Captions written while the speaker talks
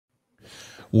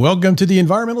Welcome to the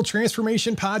Environmental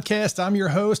Transformation Podcast. I'm your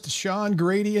host, Sean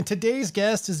Grady, and today's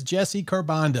guest is Jesse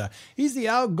Kharbanda. He's the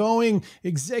outgoing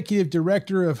executive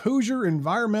director of Hoosier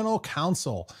Environmental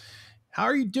Council. How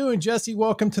are you doing, Jesse?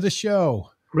 Welcome to the show.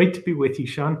 Great to be with you,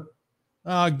 Sean.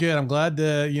 Good. I'm glad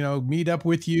to, meet up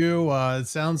with you. It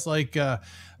sounds like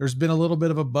there's been a little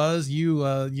bit of a buzz.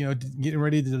 Getting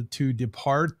ready to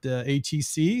depart the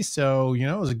HEC. So,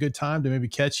 it was a good time to maybe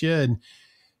catch you and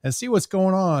see what's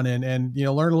going on and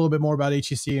learn a little bit more about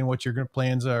HEC and what your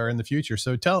plans are in the future.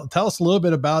 So tell us a little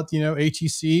bit about,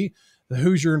 HEC, the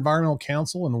Hoosier Environmental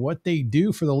Council, and what they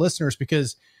do for the listeners,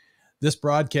 because this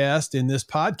broadcast and this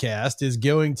podcast is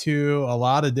going to a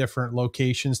lot of different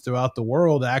locations throughout the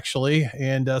world, actually.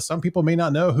 And some people may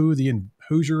not know who the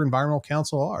Hoosier Environmental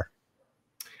Council are.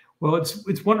 Well,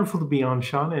 it's wonderful to be on,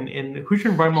 Sean. And Hoosier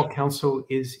Environmental Council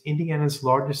is Indiana's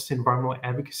largest environmental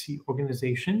advocacy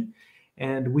organization.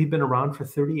 And we've been around for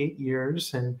 38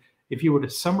 years. And if you were to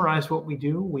summarize what we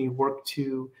do, we work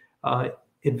to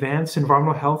advance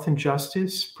environmental health and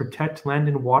justice, protect land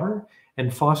and water,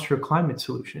 and foster climate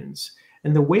solutions.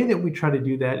 And the way that we try to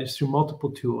do that is through multiple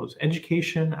tools: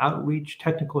 education, outreach,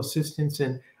 technical assistance,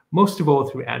 and most of all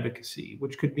through advocacy,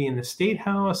 which could be in the state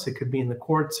house, it could be in the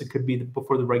courts, it could be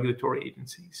before the regulatory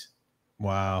agencies.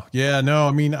 Wow. Yeah, no,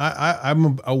 I mean,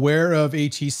 I'm aware of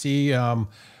HEC.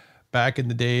 Back in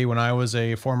the day when I was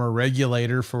a former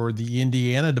regulator for the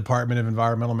Indiana Department of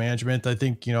Environmental Management, I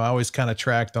think, I always kind of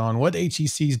tracked on what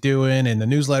HEC's doing, and the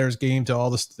newsletters came to all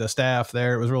the staff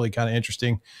there. It was really kind of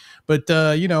interesting. But,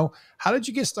 how did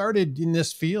you get started in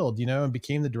this field, and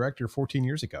became the director 14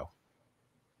 years ago?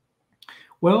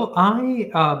 Well,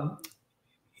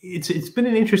 it's been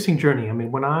an interesting journey. I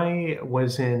mean, when I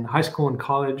was in high school and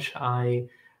college, I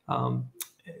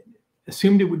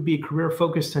assumed it would be a career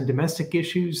focused on domestic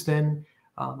issues. Then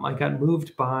I got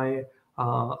moved by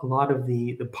a lot of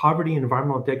the poverty and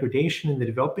environmental degradation in the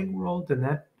developing world. And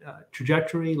that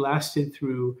trajectory lasted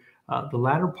through the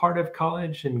latter part of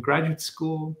college and graduate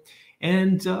school.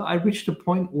 And I reached a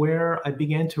point where I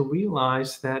began to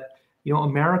realize that,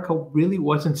 America really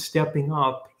wasn't stepping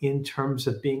up in terms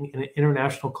of being an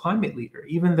international climate leader,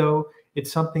 even though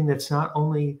it's something that's not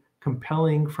only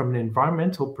compelling from an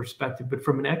environmental perspective, but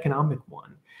from an economic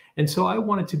one. And so I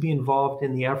wanted to be involved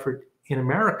in the effort in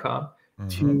America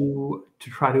to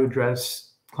try to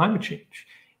address climate change.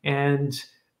 And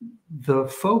the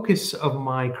focus of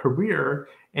my career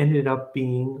ended up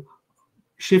being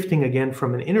shifting again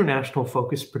from an international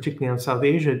focus, particularly on South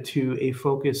Asia, to a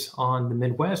focus on the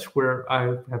Midwest, where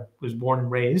I was born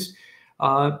and raised,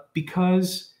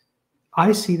 because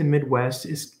I see the Midwest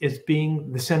as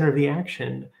being the center of the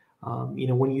action.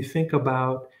 When you think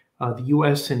about the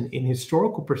U.S. in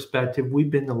historical perspective, we've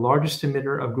been the largest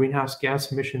emitter of greenhouse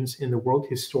gas emissions in the world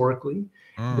historically.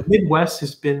 The Midwest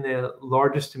has been the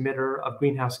largest emitter of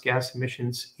greenhouse gas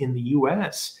emissions in the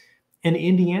U.S. And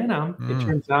Indiana, it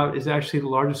turns out, is actually the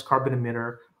largest carbon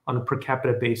emitter on a per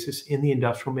capita basis in the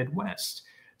industrial Midwest.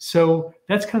 So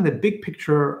that's kind of the big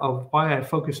picture of why I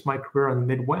focused my career on the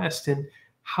Midwest. And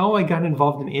how I got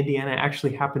involved in Indiana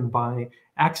actually happened by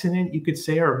accident, you could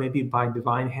say, or maybe by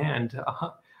divine hand.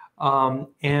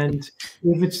 And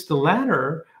if it's the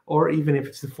latter, or even if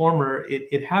it's the former,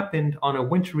 it happened on a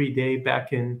wintry day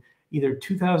back in either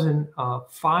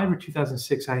 2005 or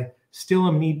 2006. I still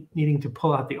am needing to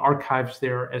pull out the archives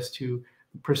there as to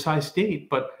the precise date.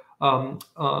 But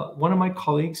one of my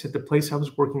colleagues at the place I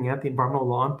was working at, the Environmental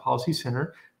Law and Policy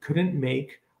Center, couldn't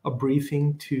make a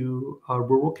briefing to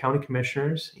rural county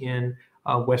commissioners in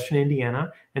Western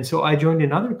Indiana. And so I joined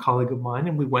another colleague of mine,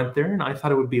 and we went there, and I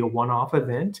thought it would be a one-off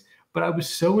event. But I was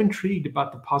so intrigued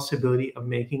about the possibility of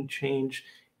making change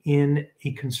in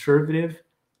a conservative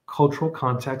cultural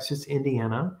context as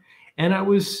Indiana. And I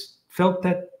felt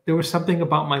that there was something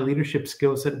about my leadership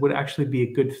skills that would actually be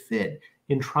a good fit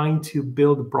in trying to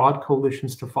build broad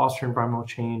coalitions to foster environmental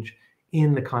change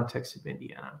in the context of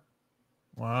Indiana.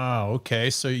 Wow. Okay.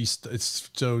 So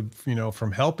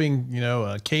from helping,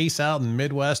 a case out in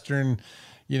Midwestern,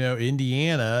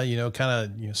 Indiana,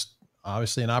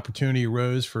 obviously an opportunity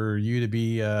arose for you to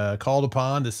be called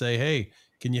upon to say, hey,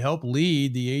 can you help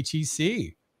lead the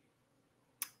HEC?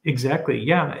 Exactly.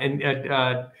 Yeah.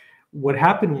 And what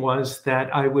happened was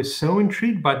that I was so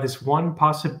intrigued by this one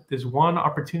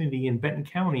opportunity in Benton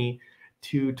County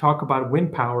to talk about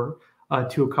wind power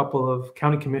to a couple of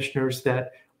county commissioners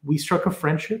that we struck a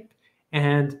friendship,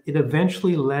 and it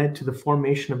eventually led to the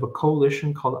formation of a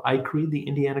coalition called ICRE, the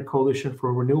Indiana Coalition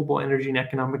for Renewable Energy and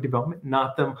Economic Development.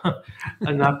 Not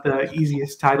the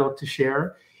easiest title to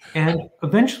share. And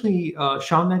eventually,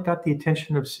 Sean, that got the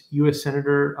attention of U.S.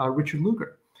 Senator Richard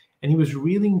Lugar. and he was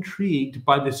really intrigued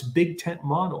by this big tent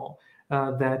model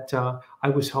that I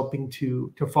was helping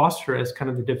to foster as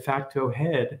kind of the de facto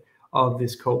head of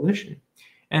this coalition.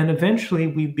 And eventually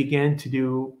we began to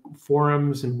do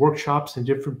forums and workshops in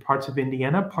different parts of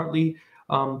Indiana, partly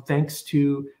thanks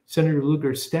to Senator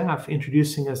Lugar's staff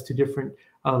introducing us to different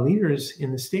leaders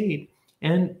in the state.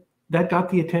 And that got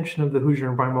the attention of the Hoosier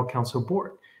Environmental Council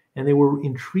board. And they were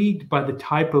intrigued by the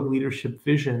type of leadership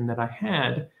vision that I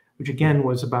had, which again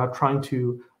was about trying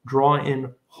to draw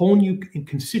in whole new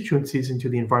constituencies into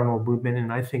the environmental movement.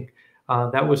 And I think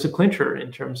that was a clincher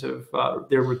in terms of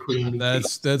their recruiting me.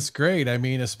 That's great. I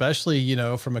mean, especially, you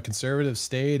know, from a conservative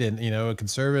state and, you know, a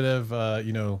conservative,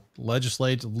 you know,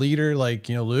 legislative leader like,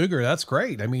 you know, Lugar, that's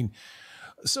great. I mean,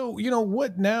 so, you know,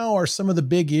 what now are some of the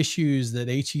big issues that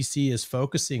HEC is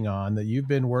focusing on that you've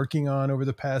been working on over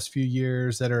the past few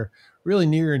years that are really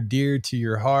near and dear to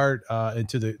your heart and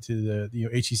to the you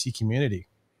know, HEC community?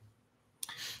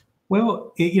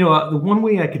 Well, you know, the one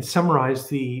way I could summarize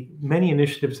the many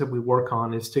initiatives that we work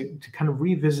on is to kind of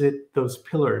revisit those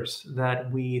pillars that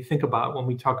we think about when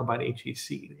we talk about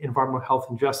HEC: environmental health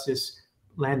and justice,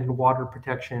 land and water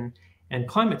protection, and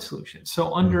climate solutions.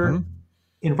 So under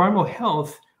environmental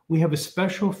health, we have a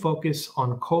special focus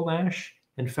on coal ash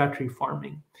and factory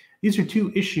farming. These are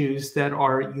two issues that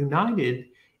are united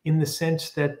in the sense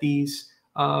that these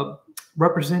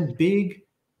represent big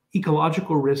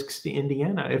ecological risks to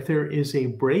Indiana. If there is a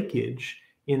breakage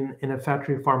in a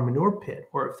factory farm manure pit,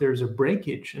 or if there's a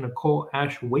breakage in a coal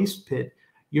ash waste pit,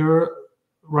 you're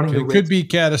running the risk. It could be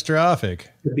catastrophic.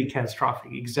 It could be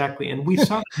catastrophic, exactly. And we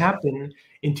saw it happen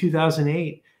in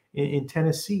 2008 in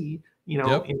Tennessee, you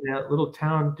know, in that little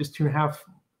town just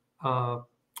 2.5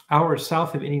 hours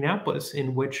south of Indianapolis,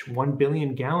 in which 1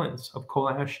 billion gallons of coal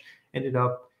ash ended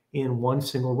up in one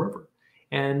single river.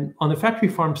 And on the factory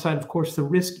farm side, of course, the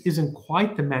risk isn't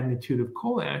quite the magnitude of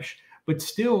coal ash, but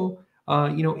still,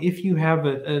 you know, if you have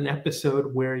an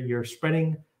episode where you're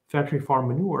spreading factory farm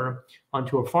manure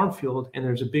onto a farm field and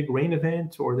there's a big rain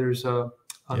event, or there's a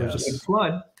big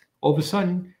flood, all of a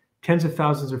sudden, tens of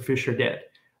thousands of fish are dead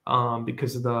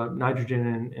because of the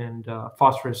nitrogen and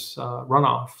phosphorus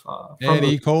runoff. And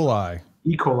E. coli.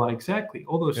 E. coli, exactly.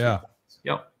 All those things.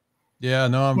 Yep. Yeah,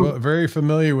 no, I'm very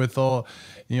familiar with all,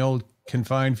 you know,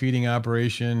 confined feeding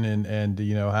operation and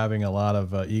you know, having a lot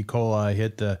of E. coli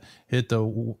hit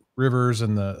the rivers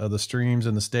and the streams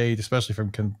in the state, especially from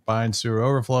combined sewer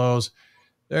overflows.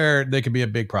 They could be a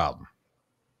big problem.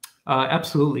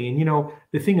 Absolutely. And, you know,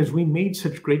 the thing is, we made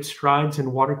such great strides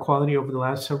in water quality over the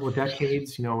last several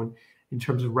decades, you know, in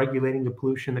terms of regulating the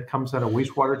pollution that comes out of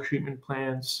wastewater treatment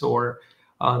plants or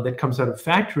that comes out of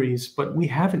factories, but we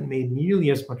haven't made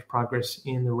nearly as much progress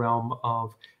in the realm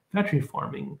of factory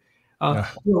farming.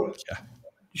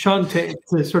 Sean,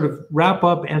 to sort of wrap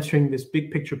up answering this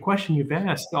big picture question you've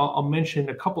asked, I'll mention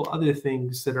a couple other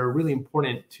things that are really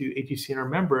important to HEC and our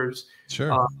members.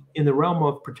 Sure. In the realm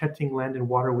of protecting land and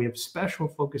water, we have special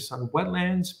focus on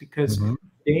wetlands because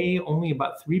today only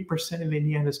about 3% of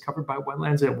Indiana is covered by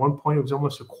wetlands. At one point, it was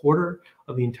almost a quarter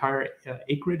of the entire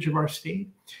acreage of our state.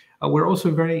 We're also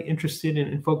very interested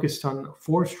and focused on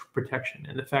forest protection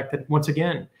and the fact that, once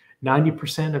again,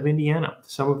 90% of Indiana,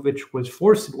 some of which was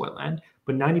forested wetland,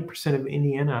 but 90% of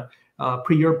Indiana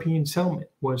pre-European settlement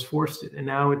was forested, and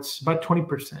now it's about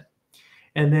 20%.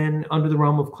 And then under the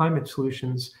realm of climate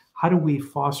solutions, how do we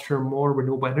foster more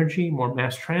renewable energy, more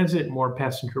mass transit, more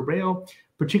passenger rail,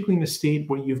 particularly in a state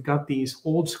where you've got these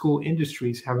old school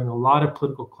industries having a lot of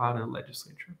political clout in the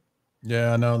legislature?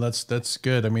 Yeah, no, that's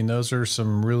good. I mean, those are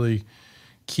some really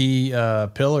key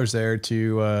pillars there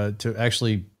to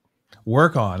actually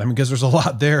work on. I mean, because there's a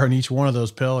lot there on each one of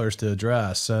those pillars to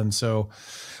address. And so,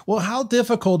 well, how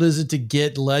difficult is it to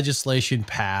get legislation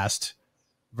passed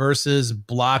versus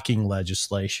blocking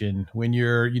legislation when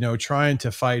you're, you know, trying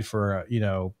to fight for, you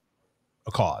know,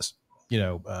 a cause, you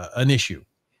know, an issue?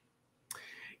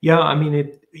 Yeah, I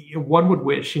mean, one would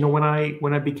wish, you know, when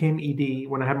I became ED,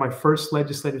 when I had my first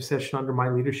legislative session under my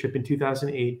leadership in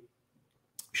 2008,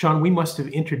 Sean, we must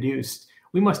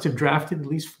have drafted at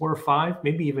least 4 or 5,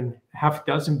 maybe even half a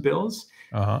dozen bills.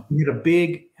 We had a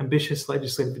big, ambitious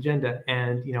legislative agenda,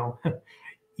 and you know,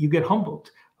 you get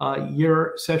humbled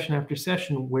year session after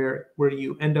session, where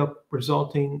you end up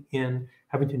resulting in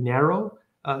having to narrow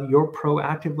your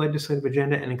proactive legislative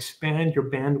agenda and expand your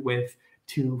bandwidth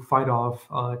to fight off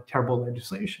terrible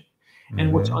legislation.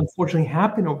 And what's unfortunately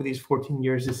happened over these 14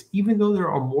 years is, even though there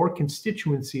are more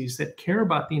constituencies that care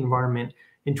about the environment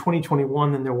in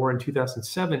 2021 than there were in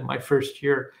 2007, my first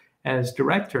year as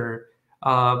director,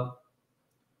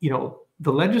 you know,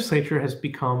 the legislature has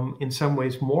become in some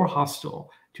ways more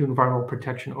hostile to environmental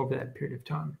protection over that period of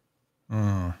time.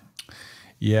 Mm.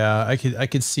 Yeah, I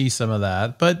could see some of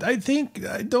that, but I think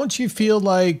don't you feel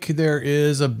like there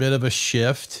is a bit of a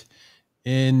shift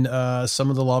in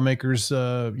some of the lawmakers'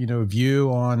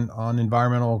 view on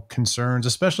environmental concerns,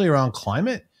 especially around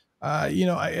climate?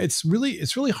 It's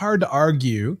really hard to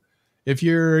argue if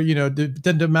you're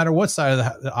doesn't matter what side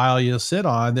of the aisle you sit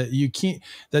on that you can't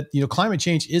that climate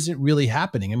change isn't really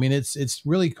happening. I mean, it's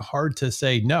really hard to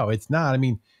say no, it's not. I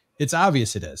mean, it's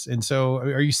obvious it is, and so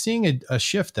are you seeing a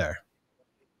shift there?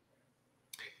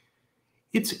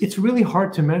 It's really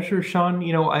hard to measure, Sean.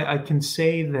 I can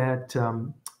say that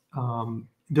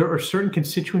there are certain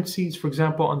constituencies, for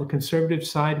example, on the conservative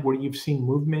side, where you've seen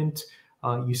movement.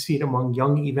 You see it among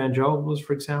young evangelicals,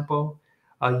 for example.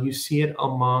 You see it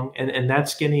among, and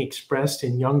that's getting expressed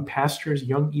in young pastors,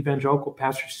 young evangelical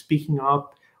pastors speaking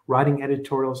up, writing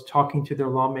editorials, talking to their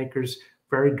lawmakers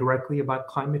very directly about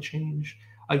climate change.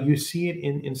 You see it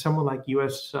in someone like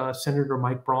U.S. Senator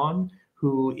Mike Braun,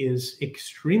 who is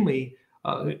extremely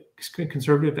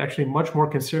conservative, actually much more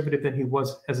conservative than he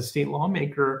was as a state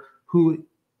lawmaker, who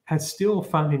has still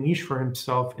found a niche for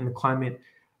himself in the climate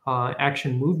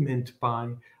action movement by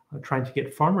trying to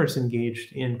get farmers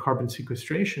engaged in carbon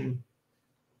sequestration.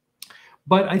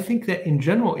 But I think that in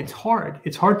general, it's hard.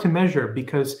 It's hard to measure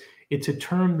because it's a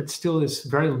term that still is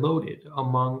very loaded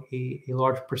among a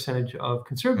large percentage of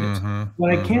conservatives. Mhm,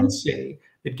 What I can mhm. say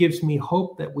that gives me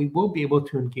hope that we will be able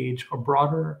to engage a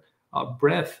broader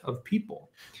breadth of people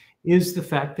is the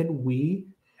fact that we,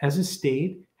 as a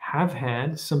state, have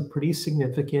had some pretty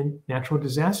significant natural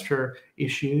disaster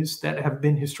issues that have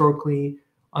been historically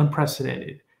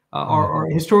unprecedented, or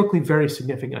Mhm. historically very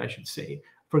significant, I should say.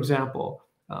 For example,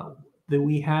 that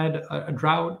we had a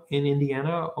drought in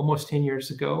Indiana almost 10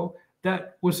 years ago.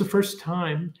 That was the first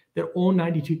time that all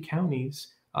 92 counties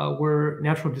were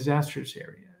natural disaster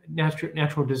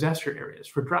areas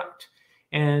for drought.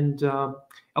 And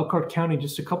Elkhart County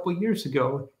just a couple of years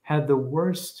ago had the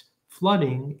worst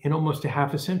flooding in almost a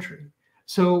half a century.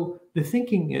 So the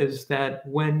thinking is that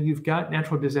when you've got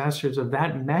natural disasters of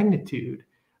that magnitude,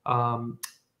 um,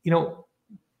 you know,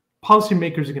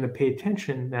 policymakers are going to pay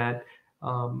attention that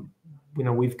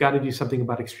we've got to do something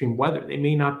about extreme weather. They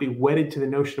may not be wedded to the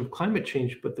notion of climate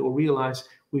change, but they'll realize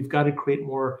we've got to create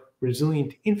more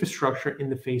resilient infrastructure in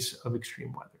the face of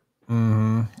extreme weather.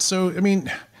 Mhm. So, I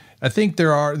mean, I think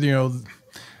there are,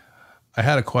 I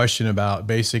had a question about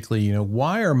basically,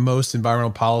 why are most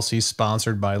environmental policies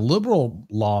sponsored by liberal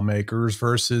lawmakers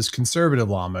versus conservative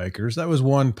lawmakers? That was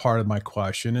one part of my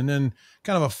question. And then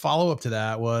kind of a follow up to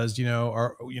that was,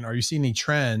 are you seeing any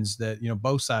trends that,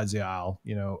 both sides of the aisle,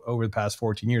 over the past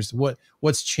 14 years,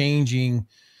 what's changing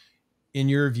in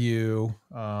your view?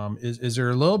 Is there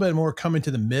a little bit more coming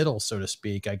to the middle, so to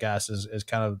speak, I guess is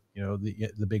kind of,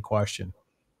 the big question.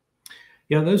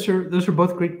 Yeah, those are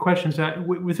both great questions.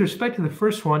 With respect to the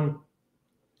first one,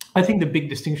 I think the big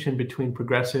distinction between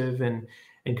progressive and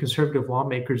conservative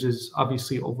lawmakers is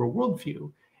obviously over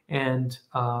worldview. And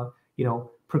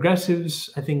progressives,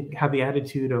 I think, have the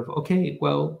attitude of, okay,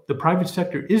 well, the private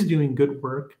sector is doing good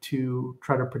work to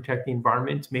try to protect the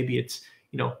environment. Maybe it's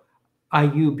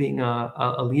IU being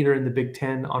a leader in the Big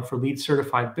Ten on for LEED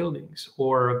certified buildings,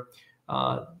 or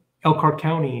uh, Elkhart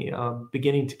County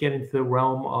beginning to get into the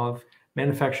realm of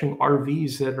manufacturing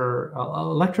RVs that are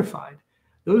electrified.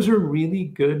 Those are really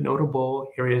good,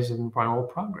 notable areas of environmental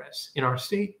progress in our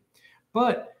state.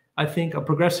 But I think a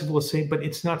progressive will say, but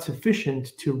it's not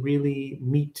sufficient to really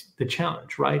meet the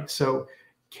challenge, right? So,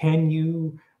 can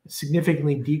you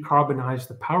significantly decarbonize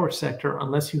the power sector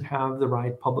unless you have the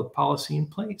right public policy in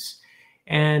place?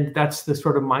 And that's the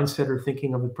sort of mindset or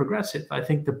thinking of the progressive. I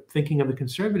think the thinking of the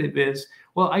conservative is,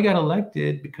 well, I got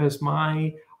elected because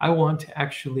I want to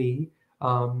actually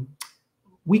um,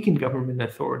 weaken government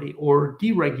authority or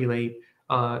deregulate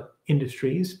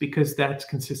industries because that's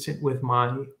consistent with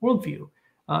my worldview.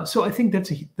 So I think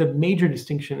that's the major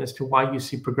distinction as to why you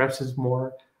see progressives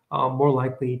more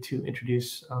likely to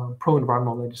introduce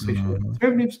pro-environmental legislation than Mhm.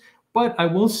 conservatives. But I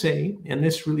will say, and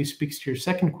this really speaks to your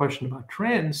second question about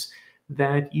trends,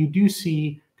 that you do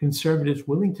see conservatives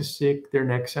willing to stick their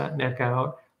neck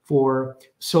out for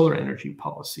solar energy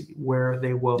policy, where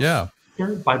they will Yeah.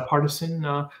 bipartisan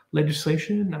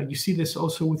legislation. You see this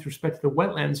also with respect to the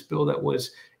wetlands bill that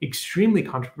was extremely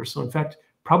controversial. In fact,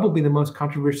 probably the most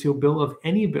controversial bill of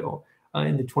any bill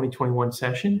in the 2021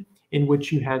 session, in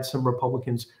which you had some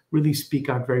Republicans really speak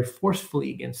out very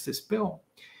forcefully against this bill.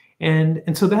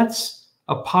 And so that's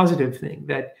a positive thing,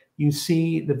 that you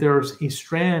see that there's a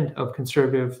strand of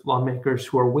conservative lawmakers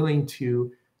who are willing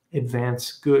to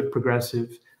advance good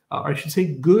progressive or I should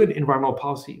say good environmental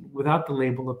policy without the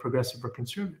label of progressive or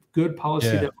conservative, good policy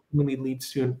Yeah. that ultimately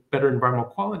leads to better environmental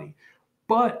quality.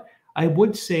 But I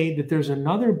would say that there's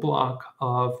another block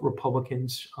of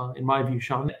Republicans, in my view,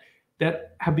 Sean,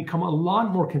 that have become a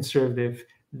lot more conservative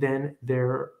than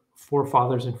their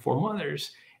forefathers and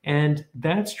foremothers. And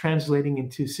that's translating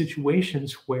into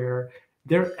situations where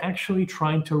they're actually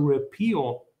trying to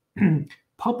repeal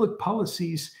public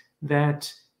policies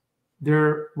that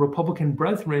their Republican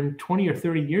brethren 20 or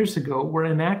 30 years ago were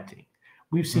enacting.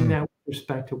 We've seen Mm. that with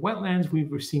respect to wetlands.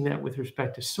 We've seen that with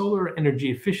respect to solar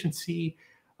energy efficiency.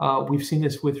 We've seen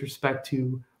this with respect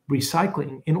to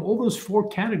recycling. In all those four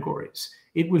categories,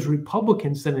 it was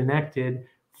Republicans that enacted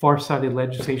far-sighted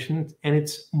legislation, and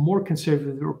it's more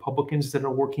conservative Republicans that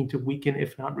are working to weaken,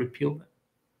 if not repeal them.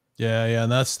 Yeah, yeah,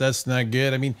 and that's not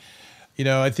good. I mean,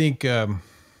 I think the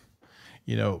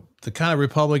kind of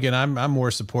Republican I'm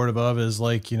more supportive of is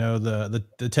like,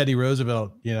 the Teddy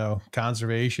Roosevelt,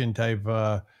 conservation type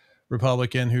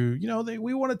Republican who,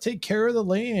 we want to take care of the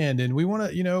land, and we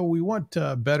want to, we want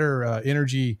better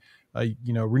energy,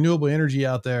 renewable energy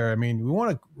out there. I mean, we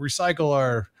want to recycle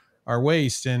our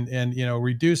waste, and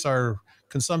reduce our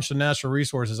consumption of natural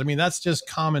resources. I mean, that's just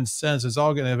common sense. It's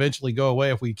all going to eventually go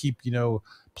away if we keep,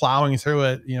 plowing through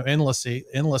it,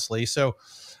 endlessly. So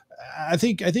I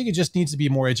think it just needs to be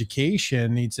more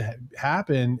education needs to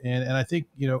happen. And I think,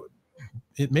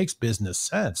 it makes business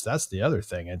sense. That's the other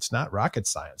thing. It's not rocket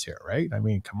science here, right? I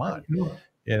mean, come on, you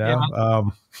Yeah,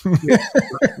 know? yeah,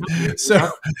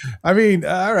 So, I mean,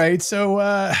 all right. So,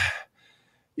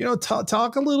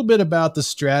 talk a little bit about the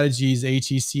strategies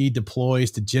HEC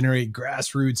deploys to generate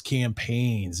grassroots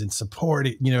campaigns and support,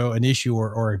 an issue,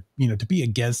 or, to be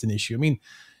against an issue. I mean,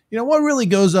 what really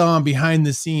goes on behind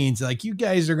the scenes? Like, you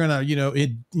guys are gonna,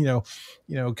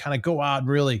 kind of go out and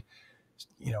really,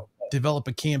 develop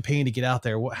a campaign to get out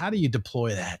there. How do you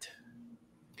deploy that?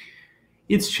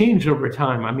 it's changed over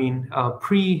time. I mean,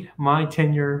 pre my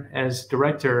tenure as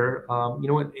director,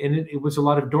 and it was a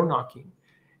lot of door knocking.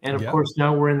 And of Yep. course,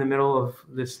 now we're in the middle of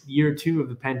this year two of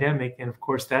the pandemic. And of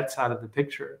course, that's out of the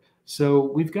picture.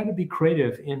 So we've got to be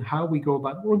creative in how we go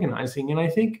about organizing. And I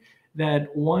think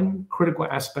that one critical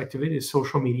aspect of it is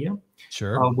social media,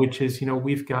 Sure. which is,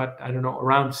 we've got, I don't know,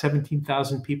 around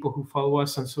 17,000 people who follow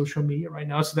us on social media right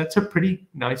now. So that's a pretty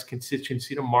nice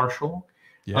constituency to marshal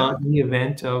Yeah. in the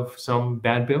event of some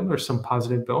bad bill or some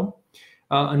positive bill.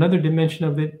 Another dimension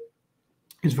of it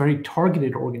is very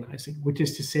targeted organizing, which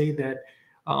is to say that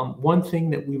one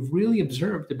thing that we've really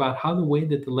observed about how the way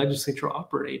that the legislature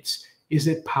operates is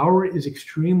that power is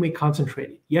extremely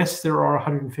concentrated. Yes, there are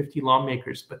 150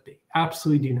 lawmakers, but they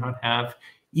absolutely do not have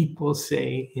equal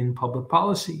say in public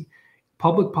policy.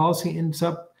 Public policy ends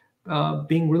up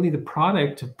being really the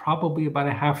product of probably about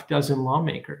a half dozen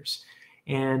lawmakers.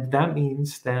 And that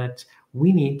means that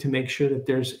we need to make sure that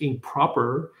there's a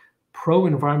proper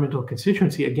pro-environmental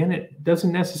constituency. Again, it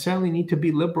doesn't necessarily need to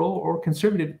be liberal or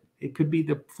conservative. It could be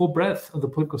the full breadth of the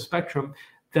political spectrum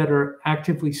that are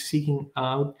actively seeking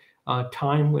out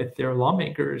time with their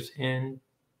lawmakers and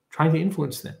trying to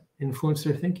influence them, influence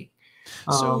their thinking.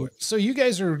 So you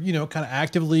guys are, kind of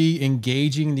actively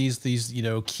engaging these,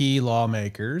 key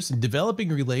lawmakers and developing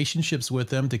relationships with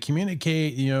them to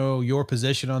communicate, your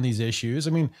position on these issues.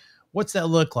 I mean, what's that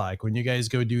look like when you guys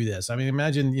go do this? I mean,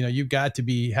 imagine, you've got to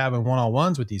be having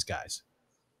one-on-ones with these guys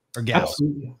or gals.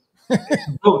 Absolutely.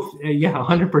 Both, yeah,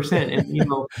 100%. And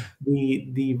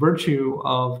the virtue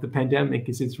of the pandemic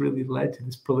is it's really led to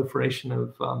this proliferation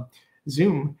of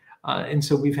Zoom. And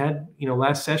so we've had,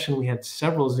 last session we had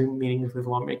several Zoom meetings with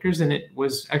lawmakers, and it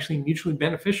was actually mutually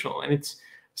beneficial. And it's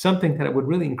something that I would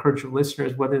really encourage your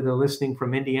listeners, whether they're listening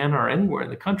from Indiana or anywhere in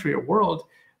the country or world,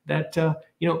 that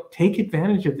take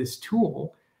advantage of this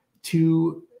tool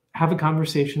to have a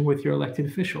conversation with your elected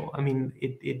official. I mean,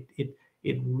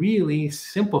 it really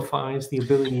simplifies the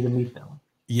ability to meet them.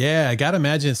 Yeah, I gotta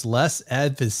imagine it's less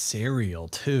adversarial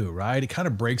too, right? It kind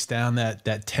of breaks down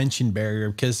that tension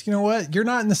barrier because you know what? You're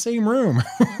not in the same room.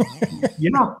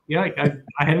 Yeah, I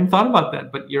hadn't thought about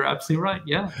that, but you're absolutely right.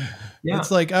 Yeah, yeah, It's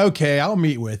like, okay, I'll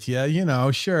meet with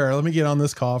you, sure. Let me get on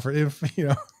this call for if,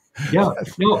 yeah. No,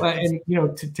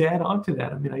 and to add on to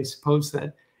that, I mean, I suppose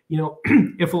that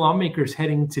if a lawmaker's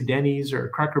heading to Denny's or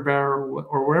Cracker Barrel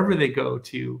or wherever they go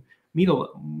to meet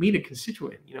a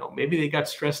constituent, maybe they got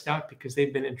stressed out because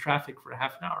they've been in traffic for a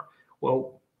half an hour.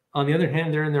 Well, on the other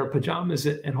hand, they're in their pajamas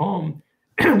at home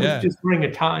with yeah, just wearing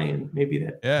a tie, and maybe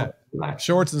that yeah. helps relax.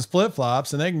 Shorts and flip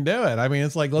flops, and they can do it. I mean,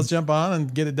 it's like, let's jump on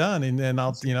and get it done. And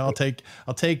I'll take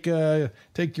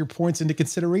your points into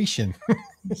consideration.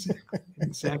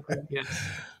 Exactly. Yes.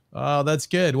 Oh, that's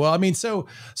good. Well, I mean, so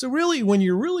really, when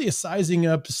you're really sizing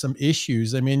up some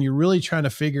issues, I mean, you're really trying to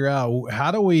figure out how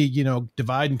do we,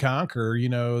 divide and conquer,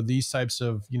 these types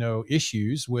of,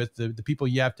 issues with the people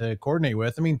you have to coordinate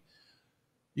with. I mean,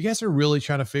 you guys are really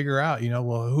trying to figure out,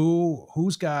 well,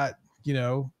 who's got,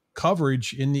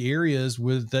 coverage in the areas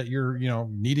with that you're,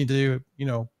 needing to,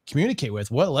 communicate with.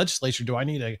 What legislature do I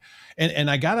need to, and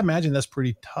I gotta imagine that's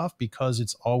pretty tough because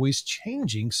it's always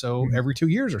changing. So Mhm. every 2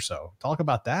 years or so. Talk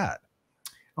about that.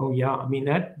 Oh yeah, I mean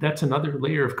that's another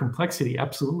layer of complexity,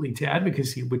 absolutely, to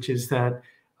advocacy, which is that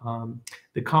um,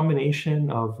 the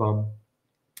combination of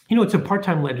it's a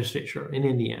part-time legislature in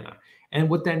Indiana, and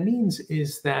what that means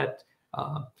is that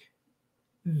uh,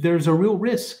 there's a real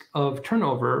risk of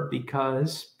turnover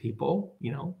because people,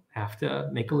 have to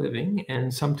make a living,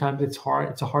 and sometimes it's hard.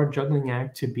 It's a hard juggling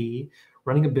act to be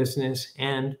running a business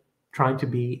and trying to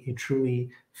be a truly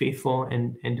faithful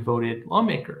and devoted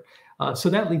lawmaker. So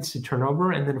that leads to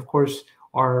turnover, and then of course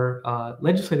our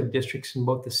legislative districts in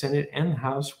both the Senate and the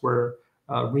House were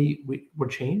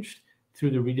changed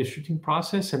through the redistricting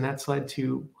process, and that's led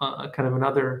to kind of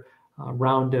another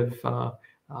round of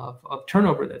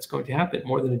turnover that's going to happen.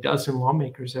 More than a dozen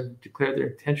lawmakers have declared their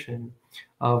intention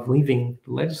of leaving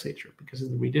the legislature because of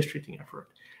the redistricting effort.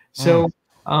 Mm, So,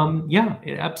 yeah,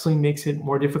 it absolutely makes it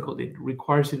more difficult. It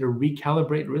requires you to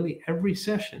recalibrate really every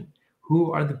session.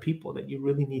 Who are the people that you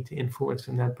really need to influence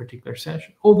in that particular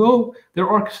session? Although there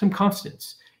are some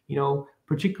constants,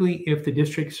 particularly if the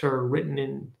districts are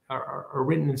are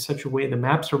written in such a way, the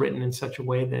maps are written in such a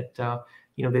way that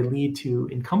they lead to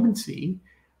incumbency.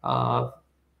 Uh,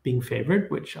 being favored,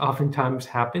 which oftentimes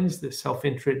happens. The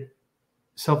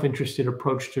self-interested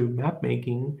approach to map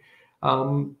making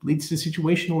leads to a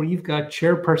situation where you've got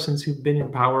chairpersons who've been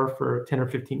in power for 10 or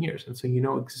 15 years. And so you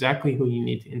know exactly who you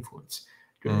need to influence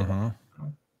during that mhm.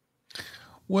 time.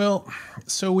 Well,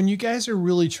 so when you guys are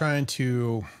really trying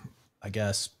to, I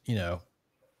guess,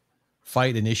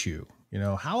 fight an issue,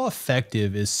 how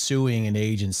effective is suing an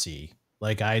agency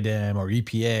like IDEM or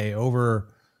EPA over,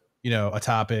 a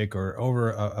topic or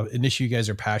over an issue you guys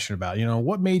are passionate about?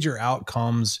 What major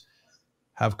outcomes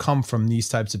have come from these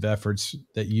types of efforts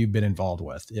that you've been involved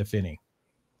with, if any?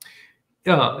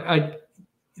 Yeah,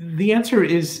 the answer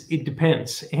is it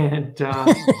depends. And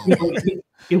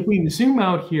if we zoom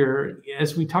out here,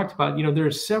 as we talked about, there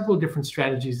are several different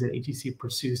strategies that ATC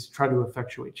pursues to try to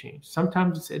effectuate change.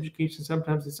 Sometimes it's education,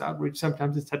 sometimes it's outreach,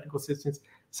 sometimes it's technical assistance,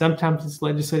 sometimes it's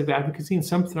legislative advocacy, and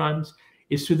sometimes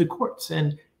it's through the courts.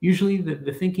 And usually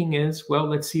the thinking is, well,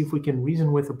 let's see if we can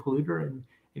reason with a polluter and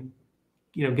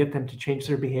get them to change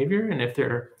their behavior. And if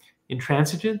they're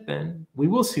intransigent, then we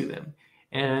will sue them.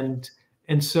 And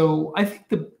and so I think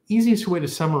the easiest way to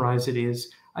summarize it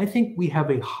is I think we have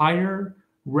a higher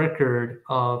record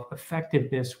of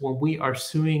effectiveness when we are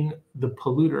suing the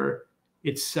polluter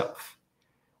itself.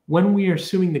 When we are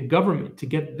suing the government to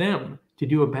get them to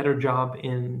do a better job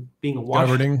in being a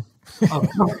watchdog Governing. of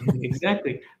governing,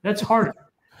 exactly, that's harder.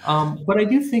 But I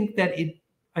do think that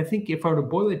I think if I were to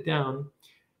boil it down,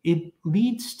 it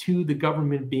leads to the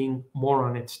government being more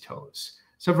on its toes.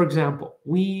 So, for example,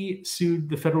 we sued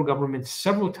the federal government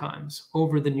several times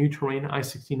over the new terrain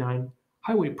I-69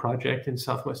 highway project in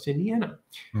Southwest Indiana.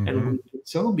 And Hmm. we did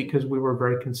so because we were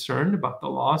very concerned about the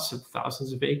loss of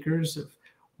thousands of acres of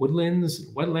woodlands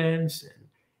and wetlands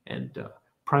and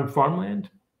prime farmland.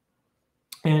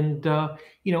 And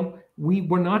we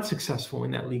were not successful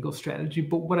in that legal strategy.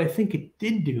 But what I think it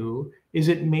did do is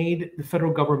it made the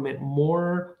federal government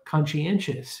more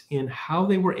conscientious in how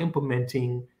they were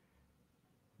implementing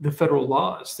the federal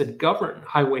laws that govern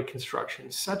highway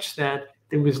construction, such that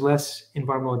there was less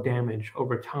environmental damage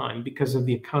over time because of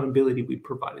the accountability we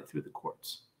provided through the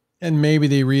courts. And maybe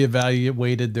they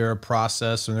reevaluated their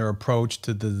process and their approach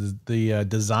to the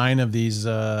design of these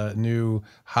new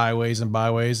highways and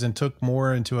byways, and took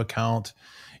more into account,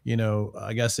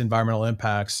 I guess, environmental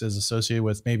impacts as associated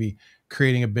with maybe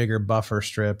creating a bigger buffer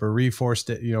strip or reforest,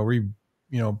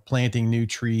 planting new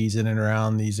trees in and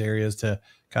around these areas to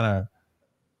kind of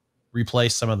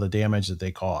replace some of the damage that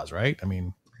they cause. Right? I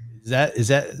mean, is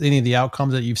that any of the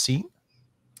outcomes that you've seen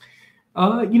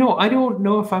I don't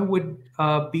know if I would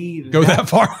be go that. that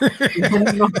far? I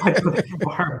don't know if I'd go that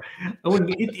far.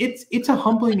 It's a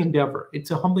humbling endeavor. It's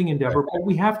a humbling Okay. endeavor, but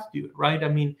we have to do it, right? I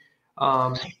mean,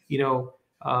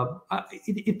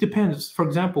 it depends. For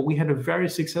example, we had a very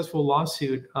successful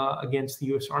lawsuit against the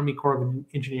U.S. Army Corps of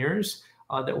Engineers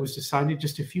that was decided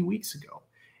just a few weeks ago,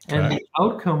 and Okay. the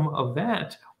outcome of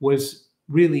that was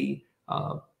really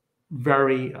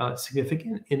very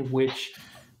significant, in which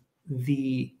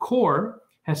the Corps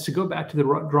has to go back to the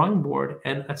drawing board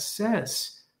and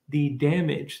assess the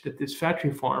damage that this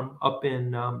factory farm up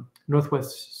in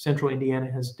northwest central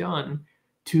Indiana has done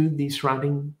to the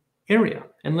surrounding area.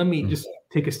 And let me just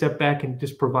take a step back and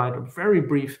just provide a very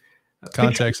brief picture.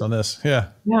 Context on this. Yeah.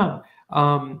 Yeah.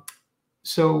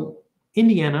 So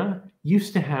Indiana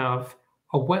used to have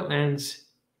a wetlands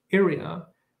area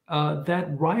that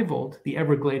rivaled the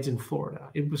Everglades in Florida.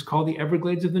 It was called the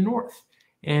Everglades of the North,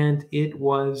 and it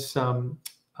was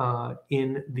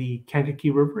in the Kankakee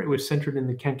River. It was centered in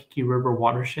the Kankakee River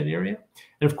watershed area.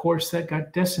 And of course, that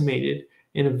got decimated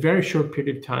in a very short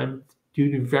period of time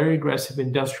due to very aggressive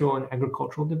industrial and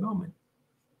agricultural development.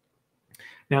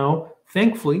 Now,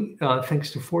 thankfully,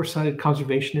 thanks to foresighted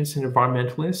conservationists and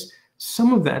environmentalists,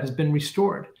 some of that has been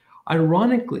restored.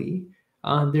 Ironically,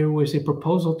 there was a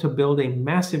proposal to build a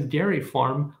massive dairy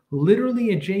farm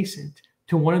literally adjacent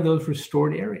to one of those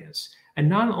restored areas. And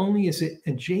not only is it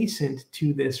adjacent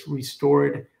to this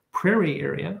restored prairie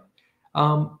area,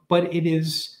 but it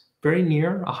is very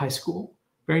near a high school,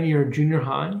 very near a junior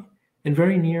high, and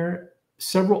very near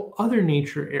several other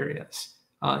nature areas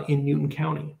in Newton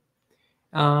County.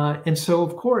 And so,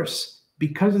 of course,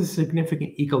 because of the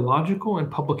significant ecological and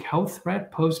public health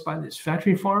threat posed by this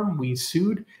factory farm, we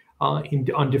sued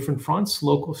on different fronts,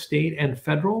 local, state, and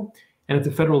federal. And at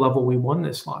the federal level, we won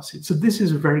this lawsuit. So this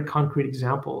is a very concrete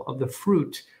example of the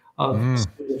fruit of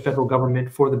the federal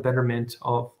government for the betterment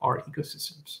of our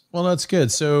ecosystems. Well, that's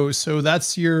good. So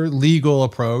that's your legal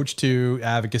approach to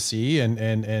advocacy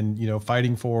and you know,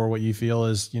 fighting for what you feel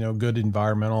is, you know, good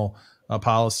environmental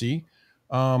policy.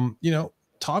 You know,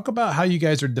 talk about how you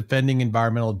guys are defending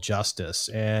environmental justice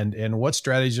and what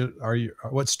strategies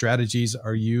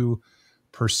are you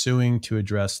pursuing to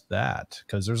address that?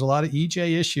 Because there's a lot of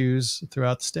EJ issues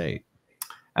throughout the state.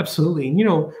 Absolutely. And, you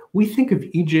know, we think of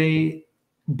EJ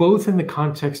both in the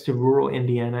context of rural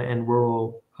Indiana and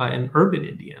rural and urban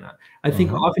Indiana. I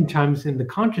think oftentimes in the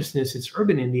consciousness, it's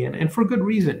urban Indiana, and for good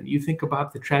reason. You think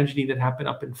about the tragedy that happened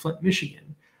up in Flint,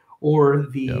 Michigan, or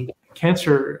the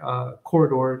cancer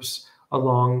corridors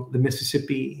along the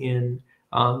Mississippi in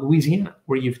Louisiana,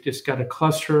 where you've just got a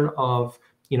cluster of,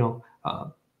 you know,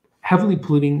 heavily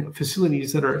polluting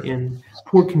facilities that are in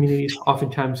poor communities,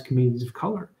 oftentimes communities of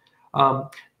color.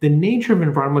 The nature of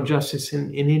environmental justice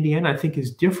in Indiana, I think,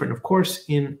 is different. Of course,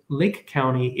 in Lake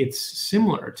County, it's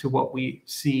similar to what we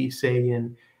see, say,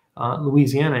 in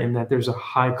Louisiana, in that there's a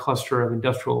high cluster of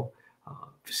industrial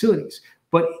facilities.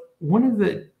 But one of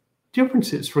the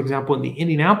differences, for example, in the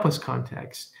Indianapolis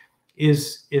context,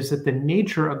 is that the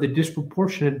nature of the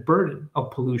disproportionate burden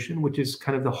of pollution, which is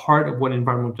kind of the heart of what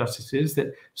environmental justice is,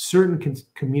 that certain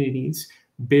communities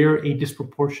bear a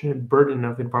disproportionate burden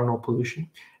of environmental pollution.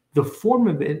 The form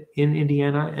of it in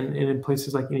Indiana and in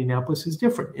places like Indianapolis is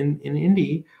different. In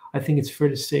Indy, I think it's fair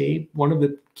to say one of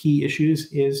the key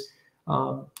issues is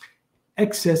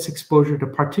excess exposure to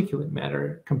particulate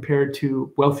matter compared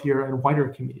to wealthier and whiter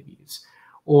communities,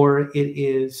 or it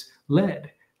is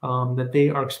lead. That they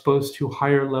are exposed to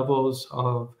higher levels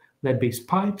of lead-based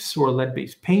pipes or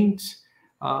lead-based paints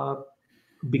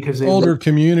because they older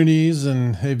communities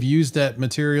and have used that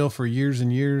material for years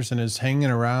and years and is hanging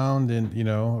around and, you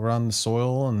know, around the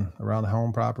soil and around the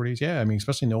home properties. Yeah. I mean,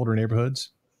 especially in the older neighborhoods.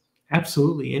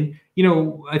 Absolutely. And, you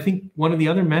know, I think one of the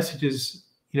other messages,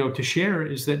 you know, to share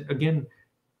is that, again,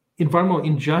 environmental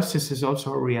injustice is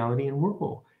also a reality in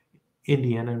rural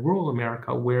Indiana and rural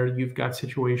America, where you've got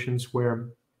situations where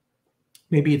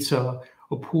maybe it's a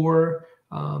poor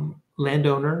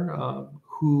landowner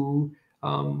who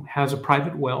has a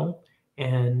private well,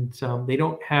 and they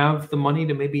don't have the money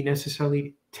to maybe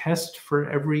necessarily test for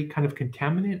every kind of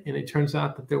contaminant. And it turns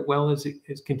out that their well is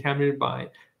contaminated by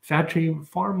factory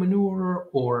farm manure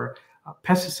or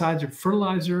pesticides or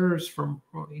fertilizers from,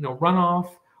 you know, runoff,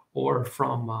 or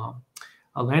from a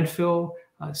landfill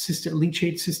system,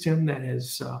 leachate system that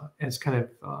has kind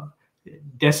of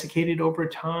desiccated over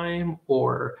time,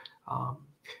 or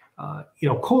you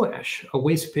know, coal ash, a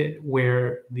waste pit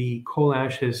where the coal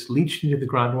ash has leached into the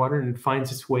groundwater and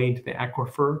finds its way into the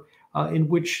aquifer in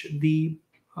which the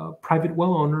private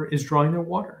well owner is drawing their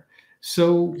water.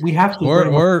 So we have to,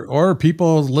 or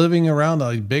people living around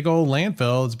a big old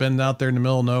landfill that's been out there in the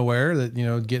middle of nowhere that, you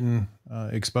know, getting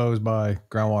exposed by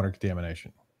groundwater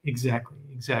contamination. Exactly.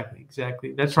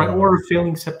 That's right. Or a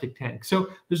failing septic tank. So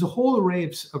there's a whole array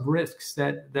of risks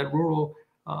that rural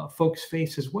folks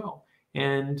face as well.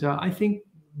 And I think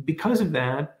because of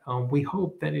that, we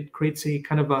hope that it creates a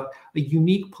kind of a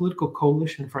unique political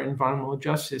coalition for environmental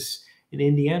justice in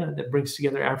Indiana that brings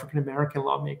together African-American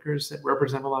lawmakers that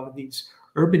represent a lot of these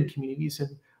urban communities,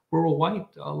 and rural white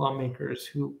lawmakers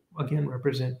who, again,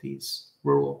 represent these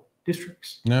rural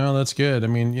districts. No, that's good. I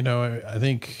mean, I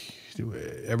think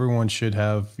everyone should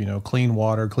have, clean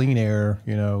water, clean air,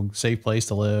 safe place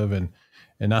to live, and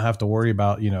not have to worry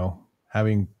about,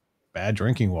 having bad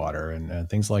drinking water and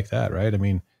things like that, right? I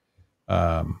mean,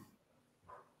 um,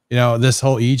 this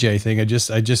whole EJ thing, I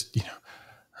just,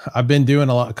 I've been doing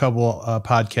a couple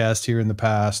podcasts here in the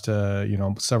past,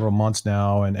 several months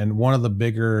now, and one of the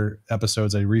bigger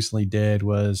episodes I recently did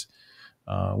was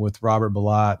with Robert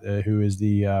Balat, who is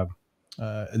the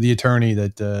attorney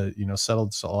that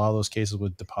settled a lot of those cases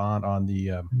with DuPont on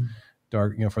the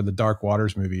dark, for the Dark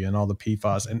Waters movie and all the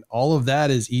PFAS, and all of that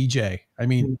is EJ. I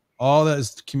mean, Mm, all that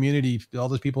is community, all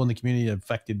those people in the community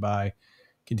affected by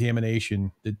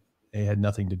contamination that they had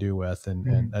nothing to do with, and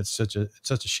mm, that's such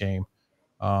a shame.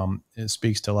 It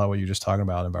speaks to a lot of what you're just talking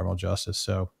about, environmental justice.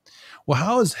 So, well,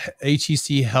 how is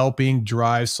HEC helping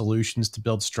drive solutions to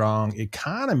build strong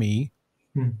economy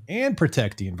mm. and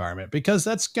protect the environment? Because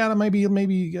that's kind of maybe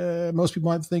most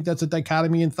people might think that's a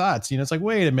dichotomy in thoughts. It's like,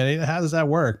 wait a minute, how does that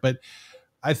work? But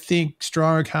I think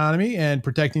strong economy and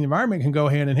protecting the environment can go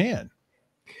hand in hand.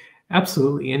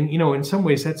 Absolutely. And in some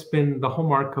ways that's been the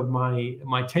hallmark of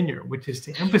my tenure, which is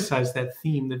to emphasize that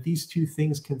theme that these two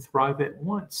things can thrive at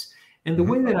once. And the Mhm.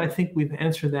 way that I think we've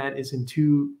answered that is in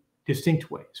two distinct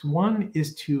ways. One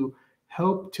is to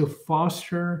help to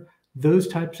foster those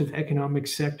types of economic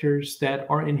sectors that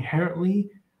are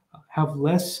inherently have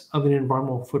less of an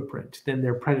environmental footprint than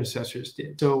their predecessors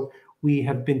did. So we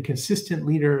have been consistent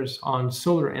leaders on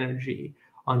solar energy,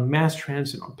 on mass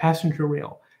transit, on passenger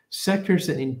rail, sectors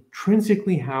that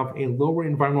intrinsically have a lower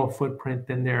environmental footprint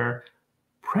than their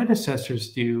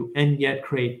predecessors do, and yet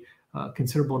create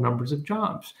considerable numbers of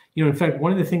jobs. In fact,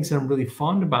 one of the things that I'm really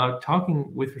fond about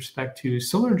talking with respect to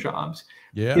solar jobs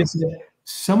Yeah. is that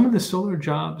some of the solar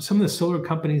jobs, some of the solar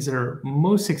companies that are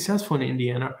most successful in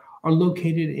Indiana are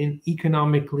located in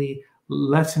economically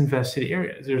less invested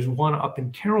areas. There's one up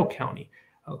in Carroll County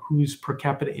whose per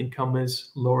capita income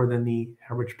is lower than the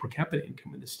average per capita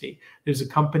income in the state. There's a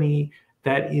company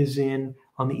that is in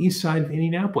on the east side of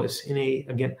Indianapolis in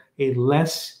a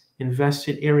less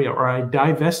invested area, or a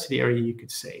divested area, you could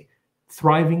say,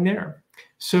 thriving there.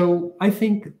 So I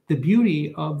think the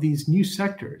beauty of these new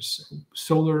sectors,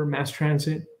 solar, mass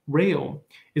transit, rail,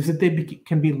 is that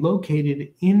can be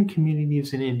located in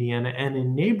communities in Indiana and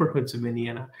in neighborhoods of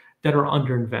Indiana that are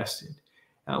underinvested,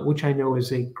 which I know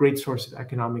is a great source of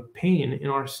economic pain in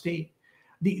our state.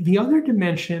 The other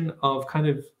dimension of kind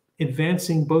of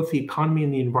advancing both the economy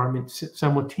and the environment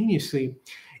simultaneously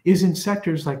is in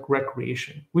sectors like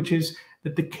recreation, which is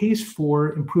that the case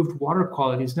for improved water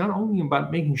quality is not only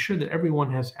about making sure that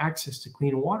everyone has access to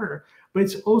clean water, but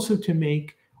it's also to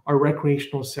make our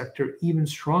recreational sector even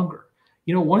stronger.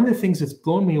 One of the things that's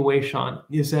blown me away, Sean,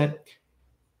 is that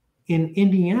in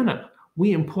Indiana,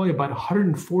 we employ about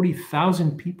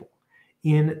 140,000 people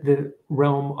in the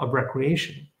realm of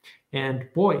recreation. And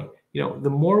boy, the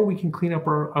more we can clean up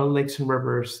our lakes and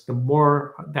rivers, the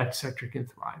more that sector can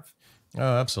thrive.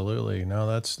 Oh, absolutely. No,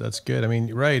 that's good. I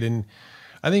mean, right. And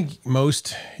I think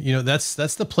most, that's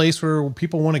the place where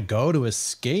people want to go to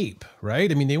escape, right?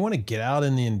 I mean, they want to get out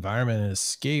in the environment and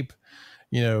escape,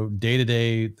 day to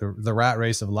day, the rat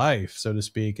race of life, so to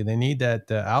speak. And they need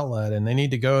that outlet, and they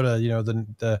need to go to,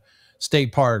 the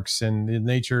state parks and the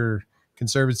nature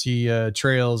conservancy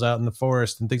trails out in the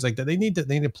forest and things like that. They need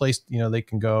a place, they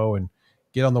can go and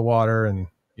get on the water and,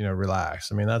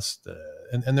 relax. I mean,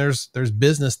 and there's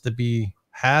business to be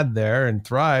had there and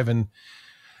thrive. And,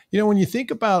 when you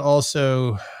think about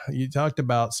also, you talked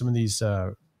about some of these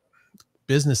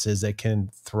businesses that can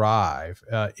thrive,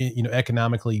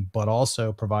 economically, but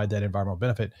also provide that environmental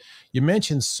benefit. You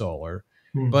mentioned solar,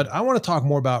 Hmm. but I want to talk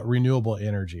more about renewable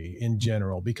energy in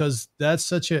general, because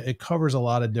it covers a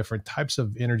lot of different types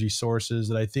of energy sources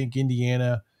that I think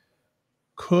Indiana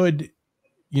could,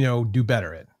 do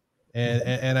better in.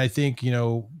 And I think,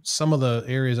 some of the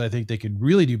areas I think they could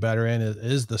really do better in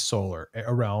is the solar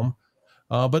realm.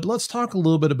 But let's talk a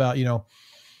little bit about,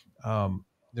 um,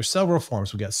 there's several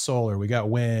forms. We got solar, we got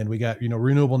wind, we got,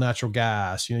 renewable natural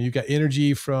gas. You've got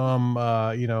energy from,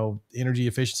 energy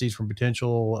efficiencies from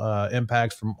potential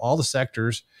impacts from all the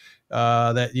sectors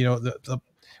that,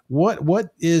 what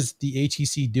is the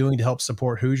HEC doing to help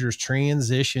support Hoosiers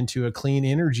transition to a clean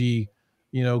energy,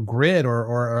 grid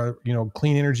or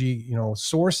clean energy,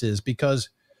 sources? Because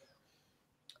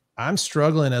I'm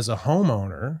struggling as a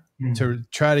homeowner Hmm. to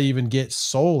try to even get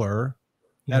solar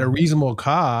at a Yeah. reasonable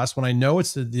cost when I know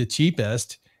it's the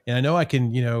cheapest, and I know I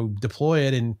can, deploy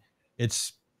it, and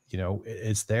it's,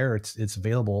 it's there, it's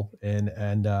available, and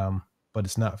but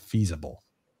it's not feasible.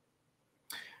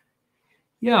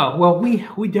 Yeah, well, we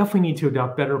definitely need to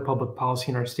adopt better public policy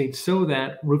in our state so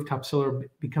that rooftop solar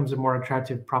becomes a more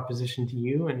attractive proposition to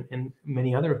you and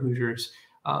many other Hoosiers.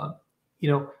 Uh,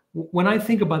 when I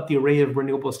think about the array of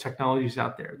renewables technologies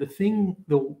out there,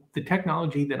 the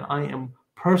technology that I am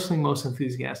personally most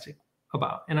enthusiastic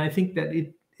about, and I think that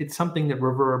it's something that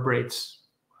reverberates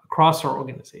across our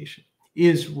organization,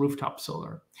 is rooftop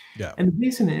solar. Yeah. And the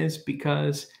reason is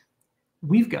because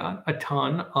we've got a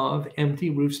ton of empty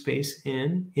roof space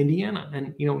in Indiana.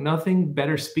 And nothing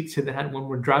better speaks to that when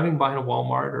we're driving by a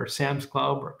Walmart or Sam's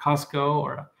Club or Costco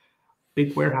or a big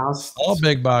All warehouse.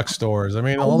 big box stores. I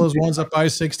mean, all those ones up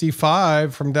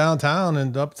I-65 from downtown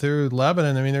and up through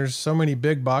Lebanon. I mean, there's so many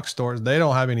big box stores. They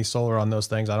don't have any solar on those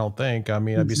things, I don't think. I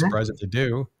mean, I'd be surprised Exactly. if they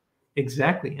do.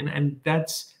 Exactly. And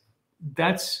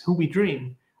that's who we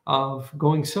dream of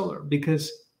going solar,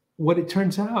 because what it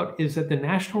turns out is that the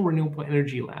National Renewable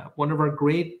Energy Lab, one of our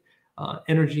great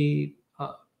energy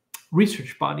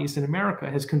research bodies in America,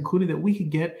 has concluded that we could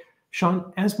get,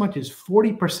 Sean, as much as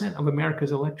 40% of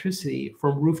America's electricity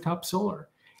from rooftop solar.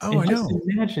 Oh, And I just know.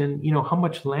 imagine, how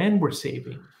much land we're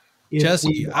saving if we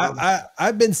Jesse,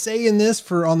 I've been saying this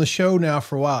for on the show now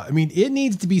for a while. I mean, it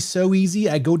needs to be so easy.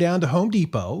 I go down to Home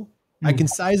Depot. I Mm, can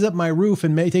size up my roof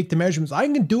and may take the measurements. I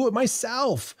can do it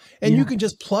myself. And you yeah. can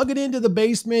just plug it into the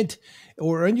basement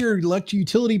or in your electric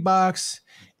utility box,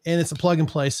 and it's a plug and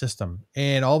play system.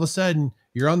 And all of a sudden,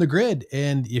 you're on the grid.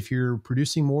 And if you're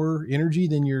producing more energy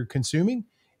than you're consuming,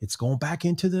 it's going back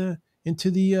into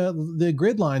the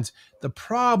grid lines. The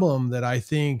problem that I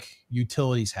think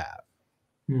utilities have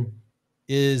Mm,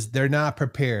 is they're not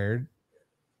prepared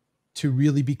to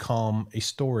really become a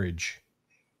storage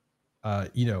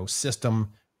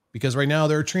system, because right now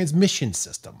they're a transmission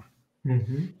system.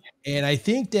 mhm. And I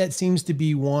think that seems to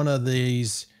be one of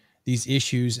these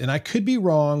issues. And I could be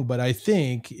wrong, but I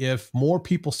think if more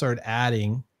people start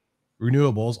adding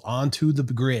renewables onto the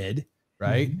grid,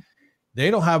 right? Mhm.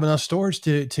 They don't have enough storage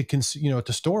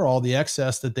to store all the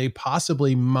excess that they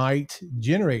possibly might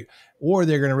generate, or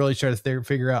they're going to really try to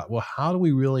figure out, well, how do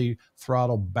we really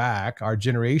throttle back our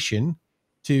generation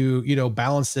to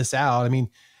balance this out? I mean,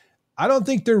 I don't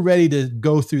think they're ready to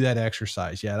go through that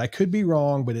exercise yet. I could be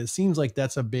wrong, but it seems like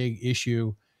that's a big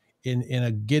issue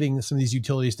in getting some of these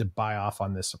utilities to buy off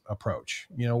on this approach.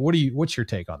 What's your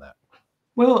take on that?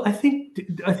 Well, I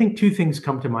think two things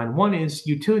come to mind. One is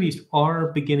utilities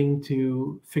are beginning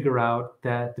to figure out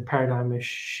that the paradigm is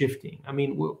shifting. I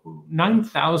mean,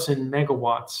 9,000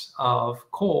 megawatts of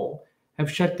coal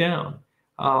have shut down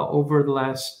over the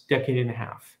last decade and a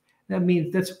half. That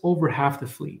means that's over half the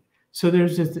fleet. So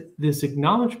there's this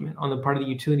acknowledgement on the part of the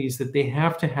utilities that they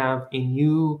have to have a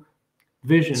new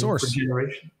vision for Source.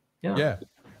 generation. Yeah. Yeah.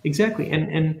 Exactly.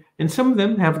 And some of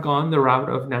them have gone the route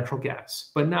of natural gas,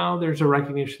 but now there's a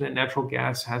recognition that natural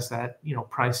gas has that,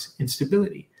 price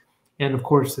instability. And of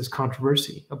course, there's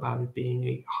controversy about it being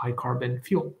a high carbon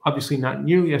fuel. Obviously not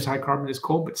nearly as high carbon as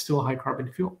coal, but still a high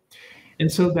carbon fuel.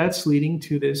 And so that's leading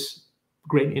to this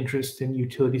great interest in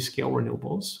utility scale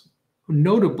renewables,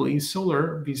 notably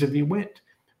solar vis-a-vis wind,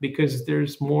 because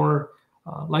there's more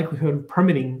likelihood of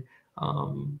permitting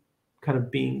kind of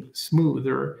being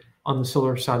smoother on the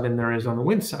solar side than there is on the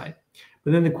wind side.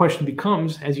 But then the question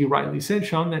becomes, as you rightly said,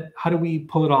 Sean, that how do we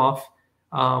pull it off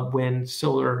when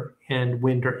solar and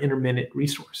wind are intermittent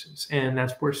resources? And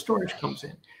that's where storage comes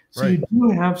in. So Right. you do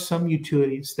have some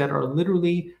utilities that are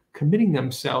literally committing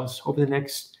themselves over the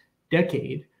next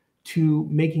decade to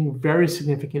making very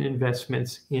significant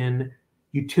investments in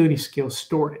utility scale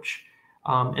storage.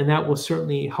 And that will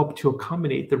certainly help to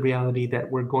accommodate the reality that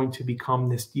we're going to become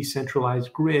this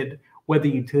decentralized grid, whether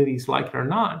utilities like it or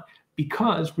not,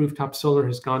 because rooftop solar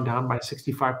has gone down by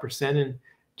 65% in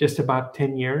just about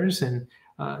 10 years. And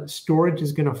storage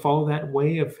is going to follow that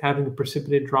way of having a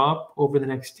precipitated drop over the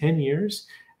next 10 years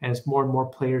as more and more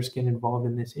players get involved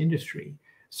in this industry.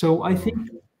 So I think,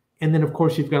 and then of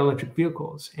course you've got electric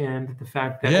vehicles and the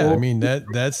fact that Yeah, I all, mean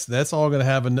that's all going to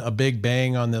have a big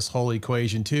bang on this whole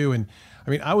equation too. And I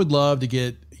mean, I would love to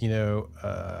get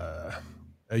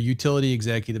a utility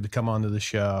executive to come onto the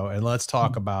show and let's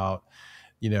talk about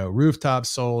rooftop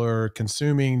solar,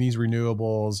 consuming these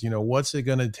renewables. What's it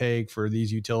going to take for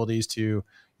these utilities to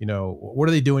what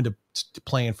are they doing to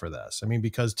plan for this? I mean,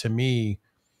 because to me,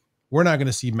 we're not going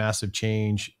to see massive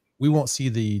change. We won't see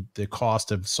the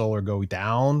cost of solar go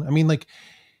down. I mean, like,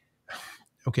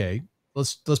 okay,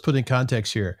 let's put in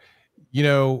context here.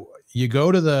 You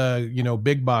go to the,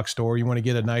 big box store, you want to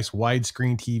get a nice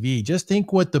widescreen TV. Just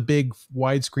think what the big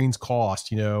widescreens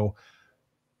cost,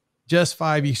 just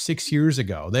 5, 6 years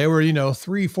ago. They were,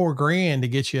 3, 4 grand to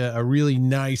get you a really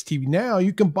nice TV. Now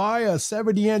you can buy a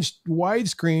 70-inch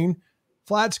widescreen,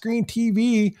 flat screen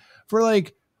TV for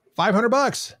like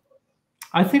 $500.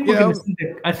 I think You we're going to know, see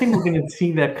that. I think we're going to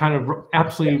see that kind of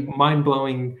absolutely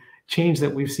mind-blowing change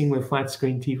that we've seen with flat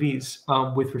screen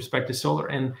TVs with respect to solar.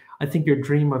 And I think your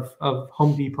dream of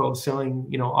Home Depot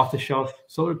selling, off the shelf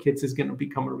solar kits is going to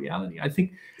become a reality. I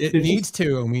think it there's just needs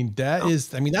to. I mean,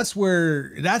 that's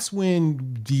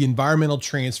when the environmental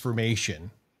transformation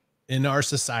in our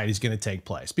society is going to take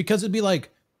place, because it'd be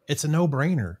like, it's a no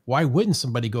brainer. Why wouldn't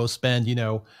somebody go spend,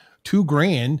 2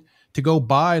 grand to go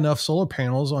buy enough solar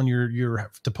panels on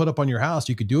your to put up on your house?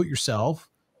 You could do it yourself.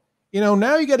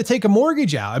 Now you got to take a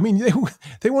mortgage out. I mean,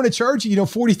 they want to charge you,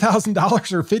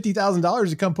 $40,000 or $50,000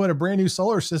 to come put a brand new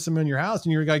solar system in your house.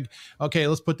 And you're like, okay,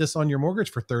 let's put this on your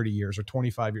mortgage for 30 years or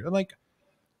 25 years. I'm like,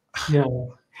 yeah.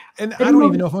 and I And don't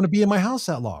even know if I'm going to be in my house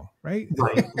that long. Right.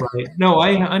 right, right. No,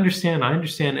 I understand. I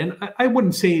understand, and I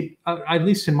wouldn't say, at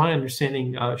least in my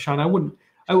understanding, Sean, I wouldn't.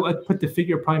 I'd put the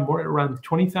figure probably more around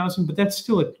 20,000, but that's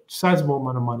still a sizable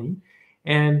amount of money.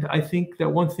 And I think that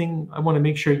one thing I want to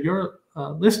make sure your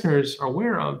listeners are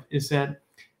aware of is that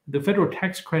the federal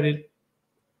tax credit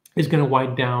is going to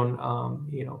wind down.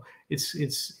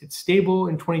 It's stable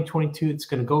in 2022. It's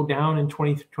going to go down in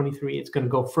 2023. It's going to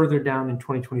go further down in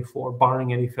 2024,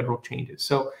 barring any federal changes.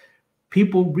 So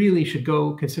people really should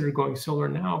consider going solar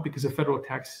now, because the federal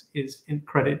tax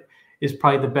credit is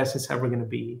probably the best it's ever going to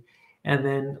be. And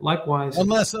then likewise,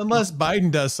 Unless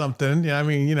Biden does something. Yeah, I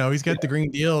mean, he's got the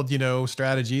Green Deal,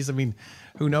 strategies. I mean,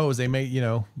 who knows? They may,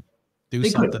 do they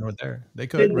could. something with there. They They,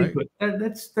 could, they right? could.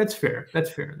 That's fair. That's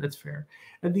fair. That's fair.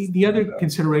 And the other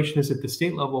consideration is at the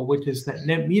state level, which is that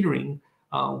net metering,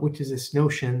 which is this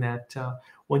notion that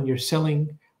when you're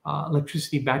selling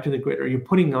electricity back to the grid, or you're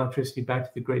putting electricity back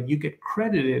to the grid, you get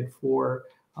credited for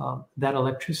that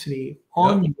electricity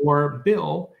on Yep. your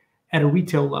bill at a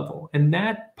retail level. And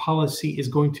that policy is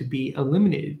going to be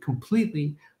eliminated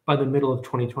completely by the middle of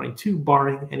 2022,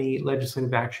 barring any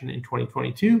legislative action in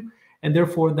 2022. And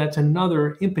therefore, that's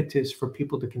another impetus for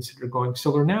people to consider going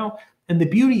solar now. And the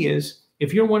beauty is,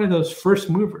 if you're one of those first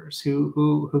movers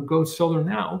who goes solar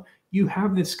now, you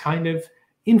have this kind of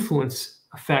influence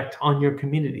effect on your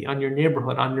community, on your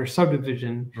neighborhood, on your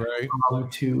subdivision,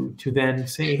 Right. to then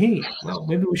say, hey, well,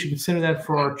 maybe we should consider that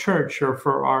for our church or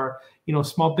for our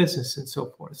small business and so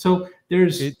forth. So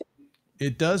there's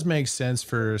It does make sense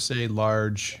for, say,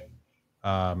 large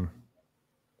um,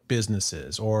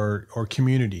 businesses or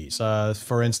communities.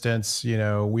 For instance,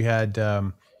 we had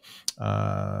some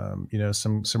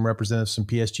representatives from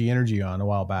PSG Energy on a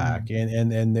while back,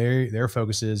 and their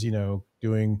focus is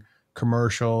doing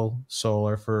commercial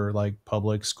solar for like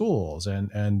public schools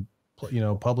and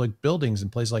public buildings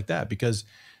and places like that, because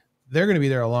they're going to be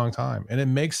there a long time, and it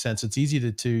makes sense. It's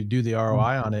easy to do the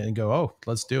ROI on it and go, oh,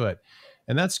 let's do it.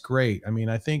 And that's great. I mean,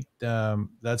 I think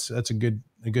that's a good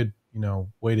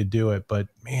way to do it. But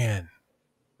man,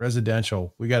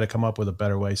 residential, we got to come up with a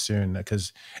better way soon,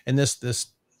 because and this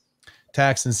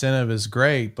tax incentive is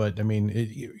great, but I mean,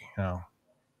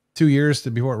 2 years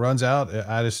before it runs out,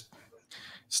 I just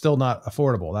still not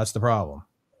affordable. That's the problem.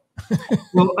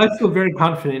 Well, I feel very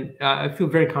confident. I feel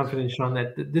very confident, Sean,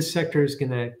 that this sector is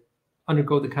going to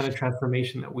undergo the kind of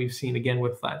transformation that we've seen again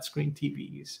with flat screen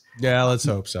TVs. Yeah, let's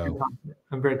I'm hope very so. confident.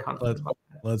 I'm very confident Let's about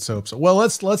that. let's hope so. Well,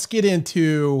 let's get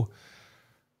into,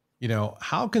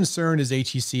 how concerned is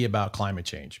HEC about climate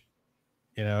change?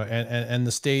 And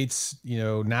the state's,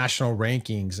 national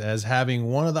rankings as having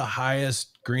one of the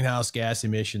highest greenhouse gas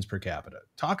emissions per capita.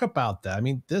 Talk about that. I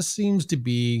mean, this seems to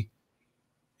be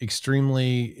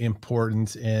extremely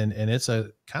important, and it's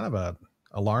a kind of a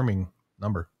alarming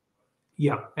number.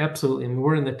 Yeah, absolutely. And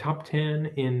we're in the top 10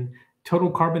 in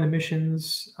total carbon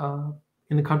emissions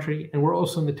in the country, and we're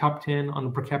also in the top 10 on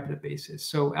a per capita basis.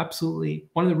 So, absolutely,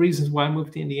 one of the reasons why I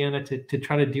moved to Indiana to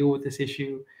try to deal with this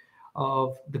issue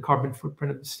of the carbon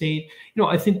footprint of the state.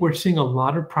 I think we're seeing a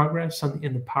lot of progress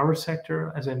in the power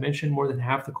sector. As I mentioned, more than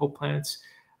half the coal plants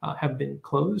have been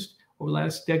closed over the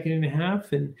last decade and a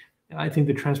half, and I think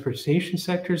the transportation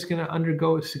sector is going to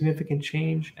undergo a significant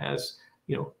change as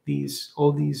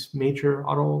all these major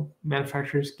auto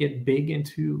manufacturers get big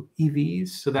into EVs.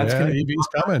 So that's Yeah, going to EV's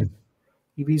coming.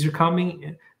 EVs are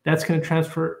coming. That's going to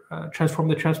transform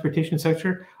the transportation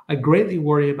sector. I greatly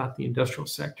worry about the industrial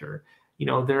sector.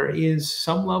 There is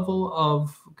some level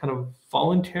of kind of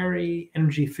voluntary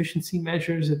energy efficiency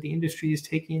measures that the industry is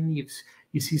taking.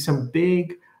 You see some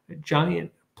big,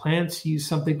 giant plants use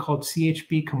something called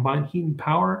CHP, combined heat and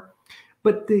power.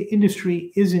 but the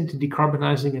industry isn't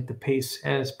decarbonizing at the pace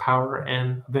as power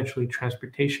and eventually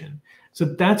transportation. So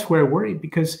that's where I worry,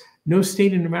 because no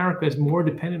state in America is more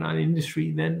dependent on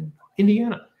industry than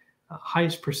Indiana,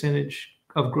 highest percentage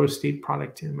of gross state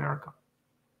product in America.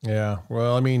 Yeah.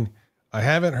 Well, I mean, I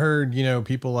haven't heard,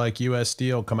 people like US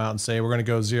Steel come out and say we're going to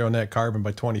go zero net carbon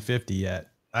by 2050 yet.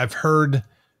 I've heard,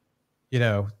 you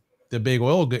know, the big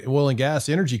oil and gas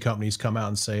energy companies come out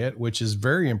and say it, which is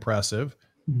very impressive.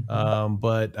 Mhm.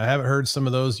 But I haven't heard some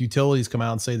of those utilities come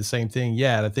out and say the same thing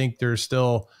yet. I think they're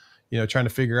still, trying to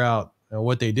figure out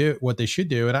what they do, what they should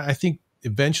do. And I think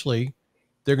eventually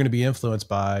they're going to be influenced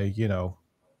by,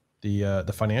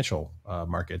 the financial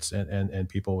markets and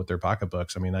people with their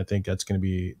pocketbooks. I mean, I think that's going to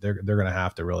be they're going to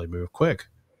have to really move quick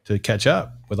to catch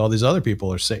up with all these other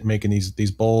people are making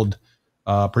these bold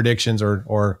predictions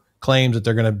or claims that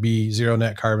they're going to be zero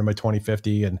net carbon by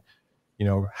 2050 and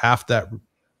half that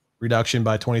reduction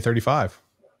by 2035.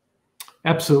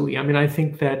 Absolutely. I mean, I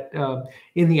think that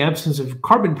in the absence of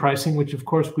carbon pricing, which of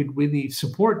course we'd really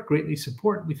support, greatly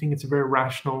support, we think it's a very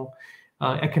rational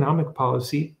economic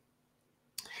policy.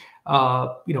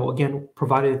 Again,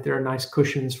 provided that there are nice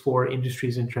cushions for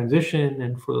industries in transition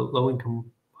and for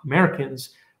low-income Americans.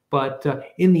 But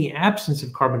in the absence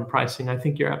of carbon pricing, I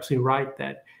think you're absolutely right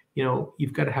that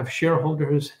you've got to have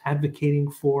shareholders advocating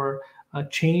for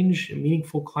change and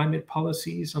meaningful climate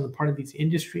policies on the part of these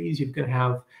industries. You've got to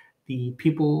have the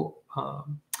people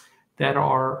that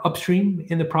are upstream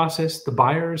in the process, the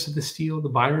buyers of the steel, the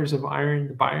buyers of iron,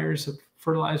 the buyers of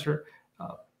fertilizer,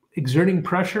 exerting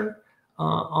pressure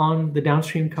on the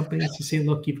downstream companies to say,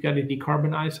 look, you've got to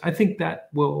decarbonize. I think that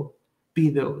will be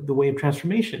the way of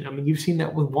transformation. I mean, you've seen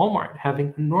that with Walmart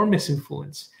having enormous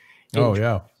influence in Oh terms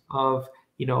yeah. of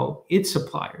its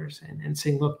suppliers and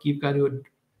saying, look, you've got to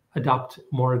adopt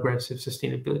more aggressive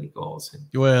sustainability goals. And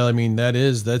Well, I mean,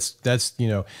 that's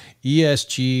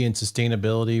ESG and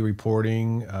sustainability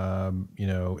reporting.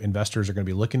 Investors are going to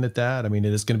be looking at that. I mean,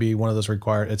 it is going to be one of those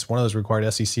required. It's one of those required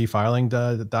SEC filing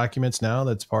documents now.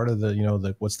 That's part of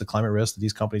what's the climate risk that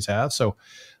these companies have. So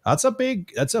that's a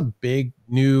big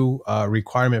new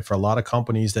requirement for a lot of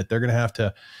companies that they're going to have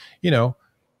to, you know,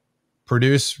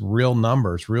 produce real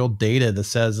numbers, real data that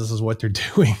says this is what they're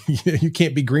doing. You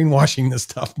can't be greenwashing this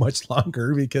stuff much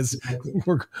longer because exactly.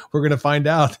 we're going to find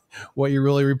out what you're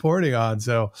really reporting on.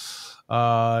 So, it's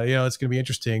going to be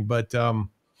interesting. But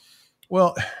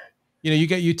well,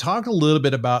 you talked a little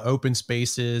bit about open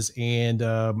spaces and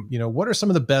what are some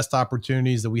of the best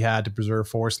opportunities that we had to preserve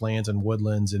forest lands and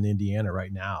woodlands in Indiana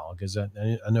right now? Because I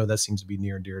know that seems to be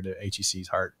near and dear to HEC's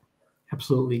heart.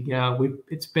 Absolutely. Yeah.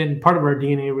 It's been part of our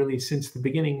DNA really since the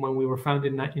beginning when we were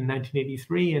founded in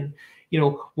 1983. And,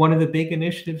 one of the big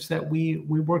initiatives that we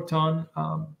worked on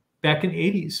back in the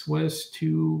 80s was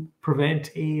to prevent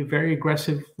a very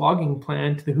aggressive logging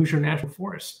plan to the Hoosier National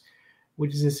Forest,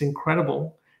 which is this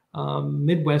incredible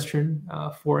Midwestern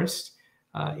forest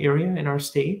area in our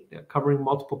state, covering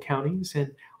multiple counties.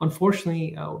 And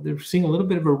unfortunately, they're seeing a little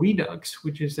bit of a redux,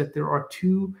 which is that there are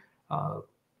two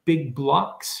big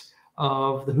blocks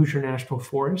of the Hoosier National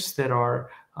Forest that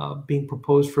are being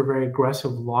proposed for very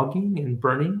aggressive logging and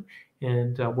burning.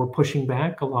 And we're pushing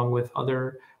back along with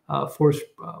other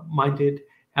forest-minded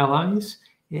allies.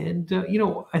 And,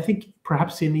 I think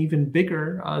perhaps an even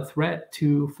bigger threat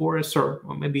to forests, or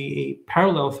maybe a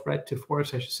parallel threat to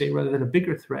forests, I should say, rather than a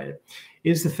bigger threat,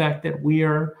 is the fact that we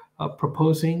are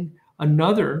proposing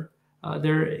Indiana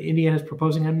is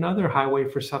proposing another highway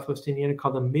for Southwest Indiana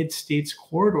called the Mid-States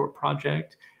Corridor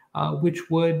Project,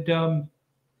 which would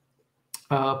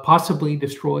possibly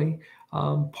destroy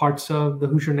parts of the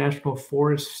Hoosier National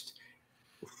Forest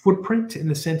footprint, in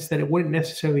the sense that it wouldn't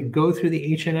necessarily go through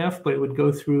the HNF, but it would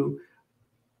go through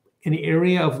an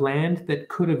area of land that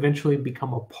could eventually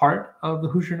become a part of the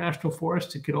Hoosier National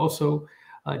Forest. It could also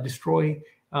destroy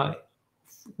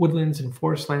woodlands and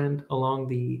forest land along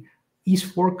the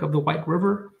East Fork of the White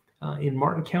River in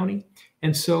Martin County.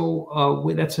 And so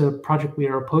that's a project we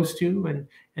are opposed to.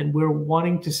 And we're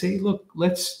wanting to say, look,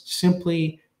 let's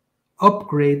simply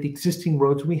upgrade the existing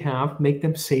roads we have, make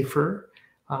them safer.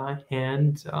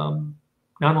 And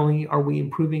not only are we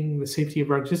improving the safety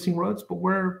of our existing roads, but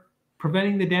we're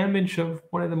preventing the damage of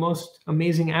one of the most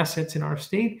amazing assets in our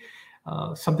state,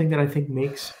 something that I think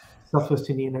makes Southwest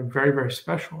Indiana very, very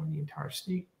special in the entire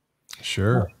state.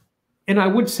 Sure. And I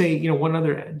would say, one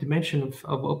other dimension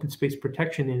of open space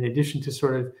protection, in addition to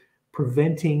sort of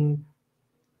preventing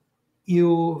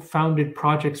ill-founded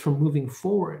projects from moving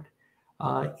forward,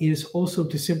 is also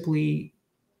to simply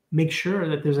make sure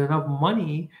that there's enough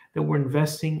money that we're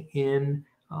investing in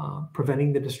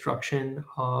preventing the destruction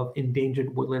of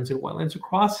endangered woodlands and wetlands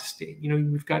across the state.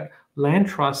 We've got land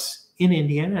trusts in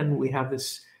Indiana, and we have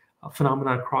this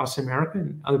phenomenon across America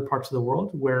and other parts of the world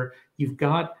where you've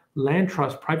got land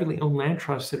trusts, privately owned land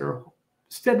trusts that are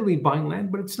steadily buying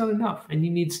land, but it's not enough. And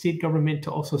you need state government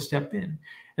to also step in.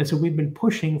 And so we've been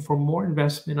pushing for more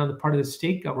investment on the part of the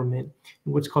state government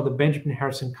in what's called the Benjamin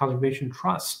Harrison Conservation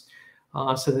Trust,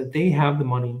 so that they have the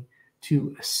money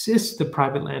to assist the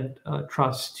private land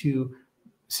trusts to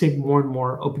save more and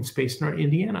more open space in our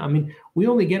Indiana. I mean, we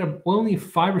only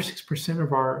 5 or 6%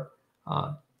 of our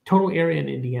total area in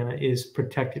Indiana is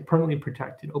protected, permanently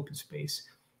protected open space.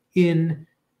 In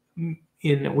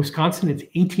Wisconsin, it's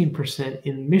 18%.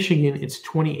 In Michigan, it's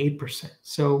 28%.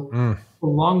 So a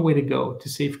long way to go to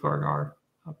safeguard our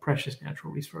precious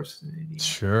natural resources in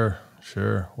Indiana.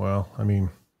 Sure. Well,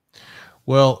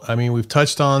 I mean, we've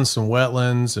touched on some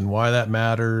wetlands and why that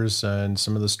matters and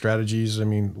some of the strategies. I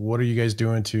mean, what are you guys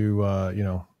doing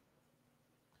to,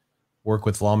 work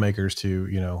with lawmakers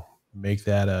to, make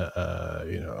that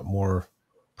a more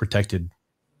protected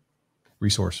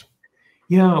resource?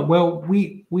 Yeah, well,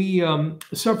 we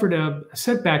suffered a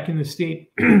setback in the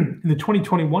state in the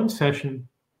 2021 session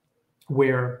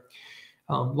where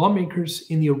lawmakers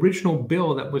in the original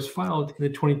bill that was filed in the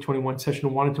 2021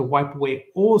 session wanted to wipe away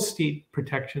all state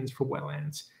protections for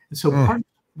wetlands. And so part of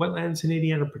wetlands in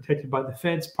Indiana are protected by the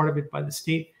feds, part of it by the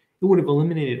state. It would have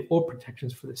eliminated all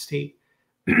protections for the state.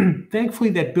 Thankfully,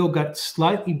 that bill got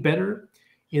slightly better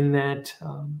in that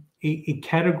a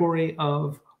category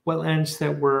of wetlands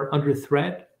that were under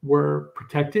threat were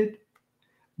protected.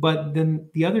 But then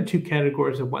the other two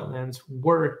categories of wetlands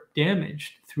were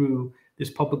damaged through this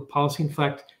public policy. In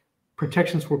fact,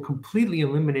 protections were completely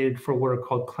eliminated for what are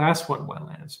called Class 1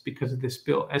 wetlands because of this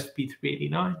bill, SB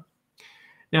 389.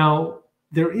 Now,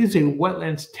 there is a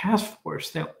wetlands task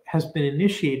force that has been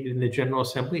initiated in the General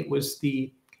Assembly.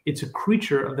 It's a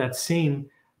creature of that same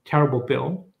terrible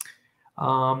bill.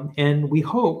 And we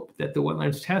hope that the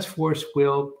Wetlands Task Force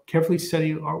will carefully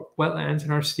study our wetlands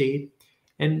in our state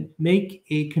and make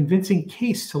a convincing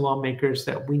case to lawmakers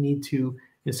that we need to,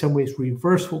 in some ways,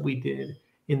 reverse what we did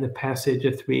in the passage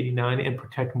of 389 and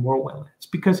protect more wetlands.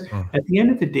 Because at the end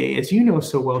of the day, as you know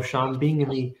so well, Sean,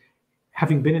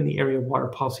 having been in the area of water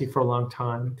policy for a long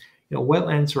time,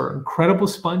 wetlands are incredible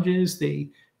sponges. They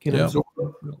can absorb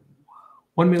 1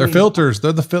 million. They're filters.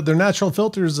 They're natural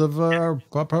filters of our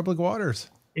public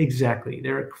waters. Exactly.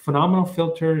 They're phenomenal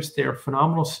filters. They're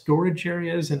phenomenal storage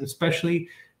areas. And especially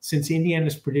since Indiana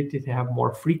is predicted to have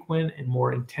more frequent and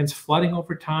more intense flooding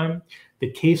over time,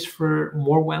 the case for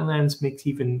more wetlands makes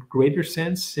even greater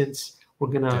sense since they're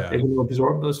going to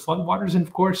absorb those floodwaters. And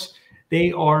of course,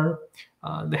 they are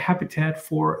the habitat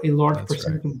for a large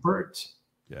percentage of birds.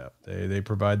 Yeah, they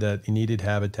provide that needed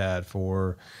habitat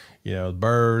for,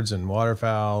 birds and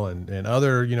waterfowl and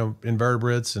other,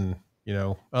 invertebrates and,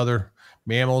 other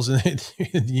mammals in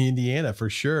Indiana for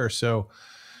sure. So,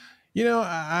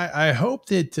 I hope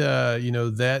that, some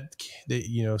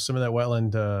of that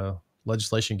wetland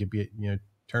legislation could be,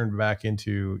 turned back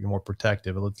into more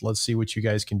protective. Let's see what you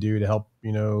guys can do to help,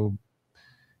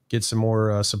 get some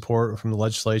more support from the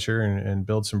legislature and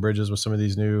build some bridges with some of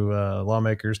these new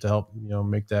lawmakers to help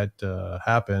make that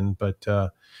happen. But and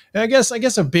I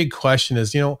guess a big question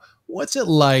is, what's it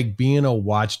like being a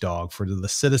watchdog for the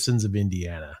citizens of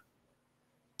Indiana?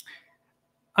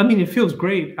 I mean, it feels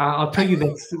great. I'll tell you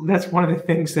that's one of the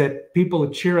things that people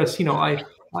cheer us.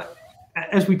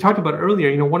 As we talked about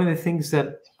earlier, one of the things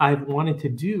that I've wanted to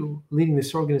do, leading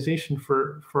this organization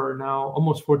for now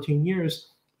almost 14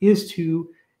 years, is to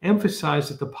emphasize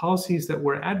that the policies that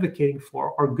we're advocating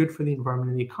for are good for the environment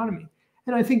and the economy.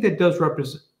 And I think that does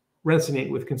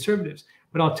resonate with conservatives.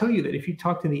 But I'll tell you that if you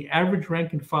talk to the average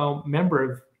rank and file member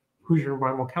of Hoosier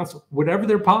Environmental Council, whatever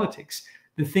their politics,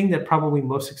 the thing that probably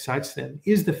most excites them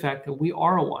is the fact that we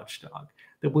are a watchdog,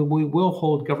 that we will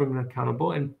hold government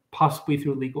accountable and possibly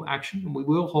through legal action, and we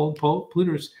will hold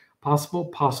polluters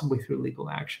possibly through legal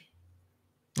action.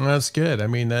 Well, that's good. I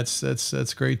mean,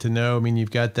 that's great to know. I mean,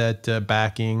 you've got that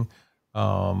backing,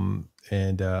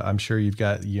 and I'm sure you've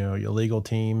got your legal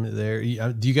team there.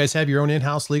 Do you guys have your own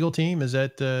in-house legal team? Is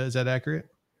that accurate?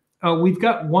 We've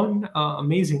got one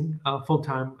amazing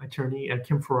full-time attorney,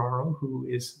 Kim Ferraro, who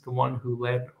is the one who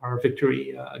led our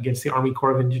victory against the Army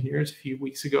Corps of Engineers a few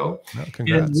weeks ago. Oh,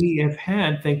 congrats. And we have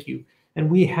had, thank you, and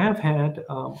we have had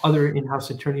other in-house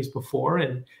attorneys before,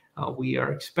 and we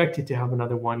are expected to have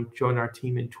another one join our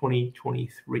team in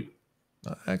 2023.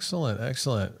 Excellent.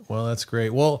 Well, that's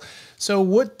great. Well, so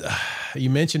what you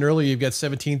mentioned earlier, you've got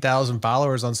 17,000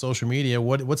 followers on social media.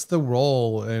 What's the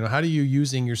role and how are you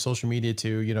using your social media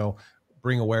to,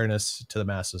 bring awareness to the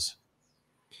masses?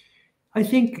 I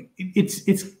think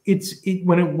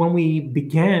when we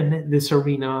began this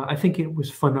arena, I think it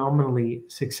was phenomenally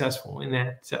successful in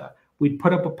that we'd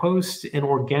put up a post and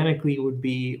organically it would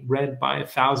be read by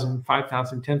 1,000,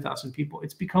 5,000, 10,000 people.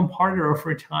 It's become harder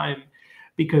over time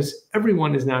because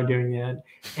everyone is now doing that,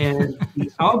 and the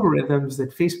algorithms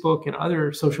that Facebook and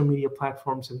other social media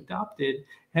platforms have adopted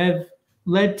have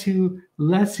led to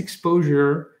less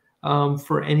exposure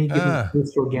for any given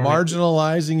post organically.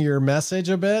 Marginalizing your message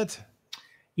a bit.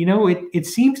 It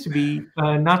seems to be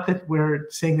not that we're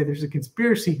saying that there's a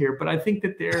conspiracy here, but I think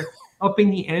that they're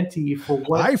upping the ante for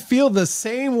what I feel the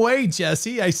same way,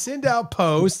 Jesse. I send out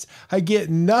posts, I get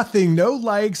nothing, no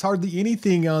likes, hardly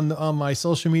anything on my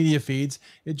social media feeds.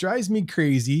 It drives me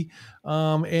crazy.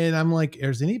 And I'm like,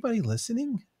 is anybody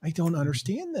listening? I don't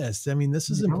understand this. I mean, this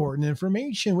is important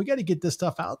information. We got to get this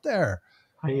stuff out there.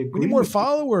 I We need agree more with you.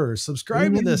 followers.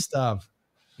 Subscribe to Amen. this stuff.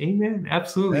 Amen.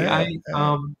 Absolutely.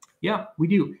 Yeah, we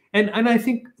do. And I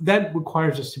think that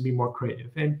requires us to be more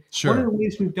creative. And one of Sure. the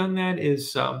ways we've done that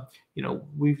is,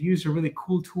 we've used a really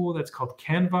cool tool that's called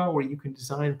Canva, where you can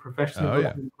design professionally Oh yeah.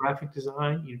 looking graphic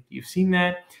design. You've seen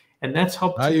that, and that's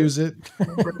helped I to use it.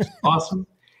 awesome.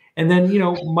 And then,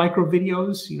 micro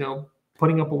videos,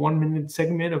 putting up a 1 minute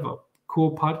segment of a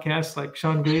cool podcast like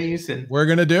Sean Grady's, and We're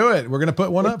going to do it. We're going to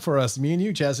put one up for us, me and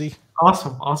you, Jesse.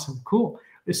 awesome, cool.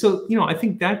 So, I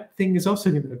think that thing is also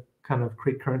going to kind of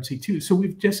create currency too. So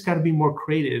we've just got to be more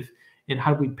creative in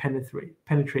how do we penetrate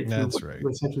through That's right.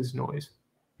 what essentially is noise.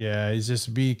 Yeah, it's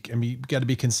just you got to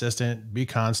be consistent, be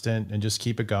constant, and just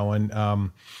keep it going.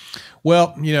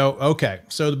 Well, okay.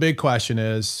 So the big question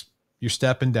is, you're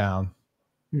stepping down.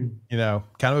 Kind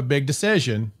of a big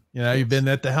decision. You've been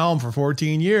at the helm for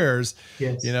 14 years.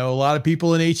 Yes. A lot of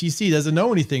people in HEC doesn't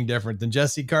know anything different than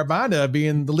Jesse Kharbanda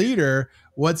being the leader.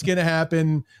 What's going to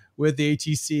happen with the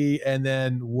HEC, and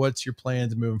then what's your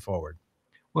plans moving forward?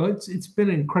 Well, it's been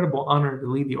an incredible honor to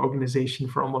lead the organization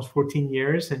for almost 14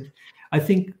 years. And I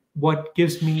think what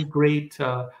gives me great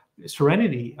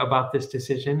serenity about this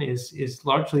decision is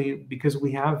largely because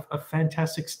we have a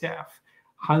fantastic staff,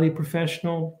 highly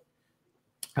professional,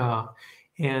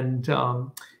 and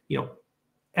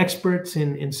experts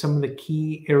in some of the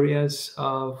key areas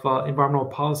of environmental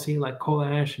policy, like coal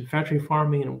ash and factory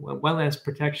farming and wetlands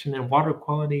protection and water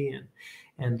quality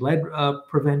and lead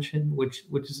prevention, which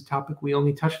is a topic we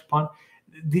only touched upon.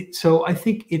 So I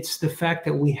think it's the fact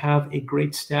that we have a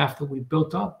great staff that we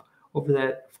built up over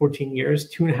that 14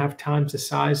 years, 2.5 times the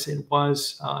size it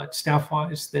was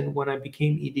staff-wise than when I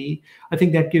became ED. I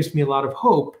think that gives me a lot of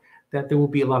hope that there will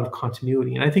be a lot of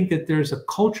continuity. And I think that there's a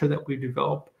culture that we've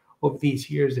developed over these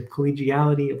years of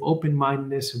collegiality, of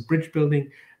open-mindedness, of bridge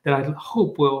building that I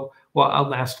hope will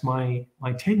outlast my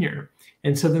tenure.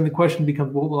 And so then the question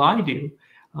becomes, what will I do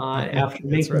after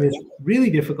making this really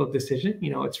difficult decision?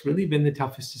 It's really been the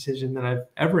toughest decision that I've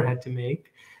ever had to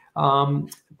make,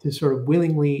 to sort of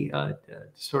willingly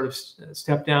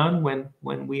step down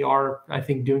when we are, I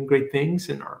think, doing great things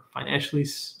and are financially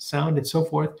sound and so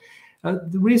forth.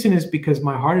 The reason is because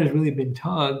my heart has really been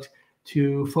tugged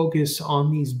to focus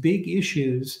on these big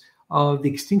issues of the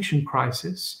extinction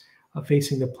crisis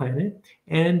facing the planet,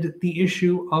 and the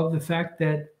issue of the fact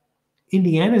that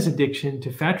Indiana's addiction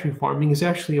to factory farming is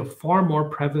actually a far more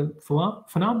prevalent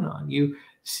phenomenon. You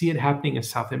see it happening in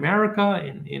South America,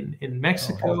 in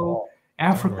Mexico,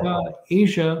 Africa,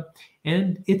 Asia,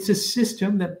 and it's a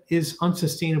system that is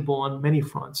unsustainable on many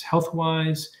fronts,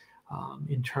 health-wise,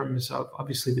 in terms of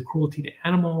obviously the cruelty to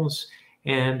animals,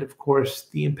 and of course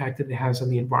the impact that it has on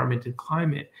the environment and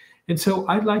climate. And so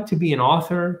I'd like to be an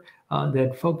author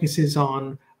that focuses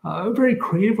on a very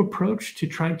creative approach to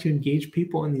trying to engage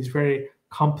people in these very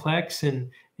complex and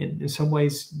in some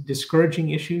ways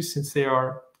discouraging issues, since they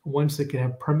are ones that can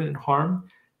have permanent harm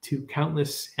to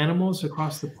countless animals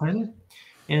across the planet.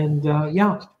 And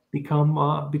become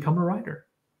a writer.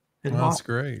 And Well, that's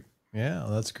great. Yeah,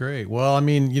 that's great. Well, I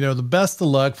mean, the best of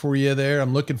luck for you there.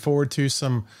 I'm looking forward to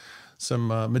some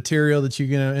material that you're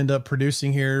going to end up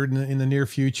producing here in the near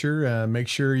future. Make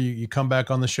sure you come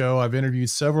back on the show. I've interviewed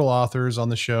several authors on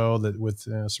the show with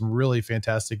some really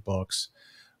fantastic books.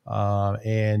 I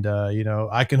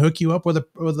can hook you up with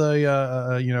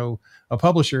a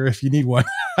publisher if you need one.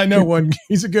 I know one.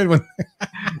 He's a good one.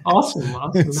 Awesome.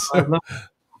 So,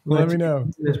 let me know.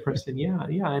 This person. Yeah.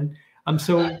 And I'm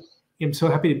so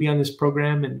happy to be on this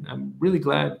program, and I'm really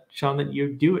glad, Sean, that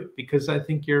you do it, because I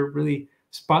think you're really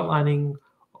spotlighting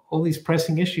all these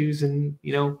pressing issues. And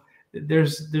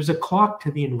there's a clock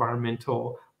to the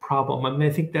environmental problem. I mean,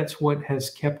 I think that's what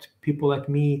has kept people like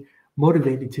me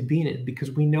motivated to be in it,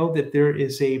 because we know that there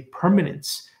is a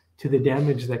permanence to the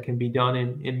damage that can be done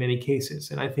in many cases.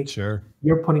 And I think Sure.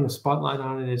 you're putting a spotlight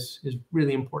on it is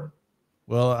really important.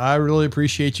 Well, I really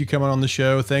appreciate you coming on the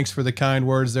show. Thanks for the kind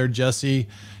words there, Jesse.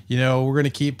 We're going to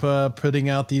keep putting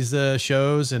out these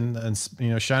shows and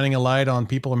shining a light on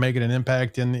people and making an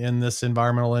impact in this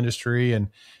environmental industry,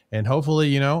 and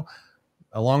hopefully,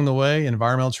 along the way,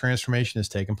 environmental transformation is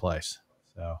taking place.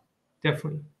 So,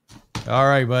 Definitely. all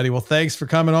right, buddy. Well, thanks for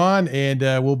coming on, and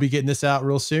we'll be getting this out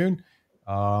real soon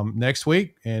next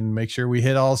week, and make sure we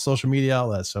hit all social media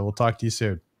outlets. So we'll talk to you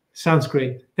soon. Sounds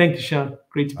great. Thank you, Sean.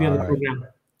 Great to be on All the right. program.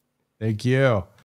 Thank you.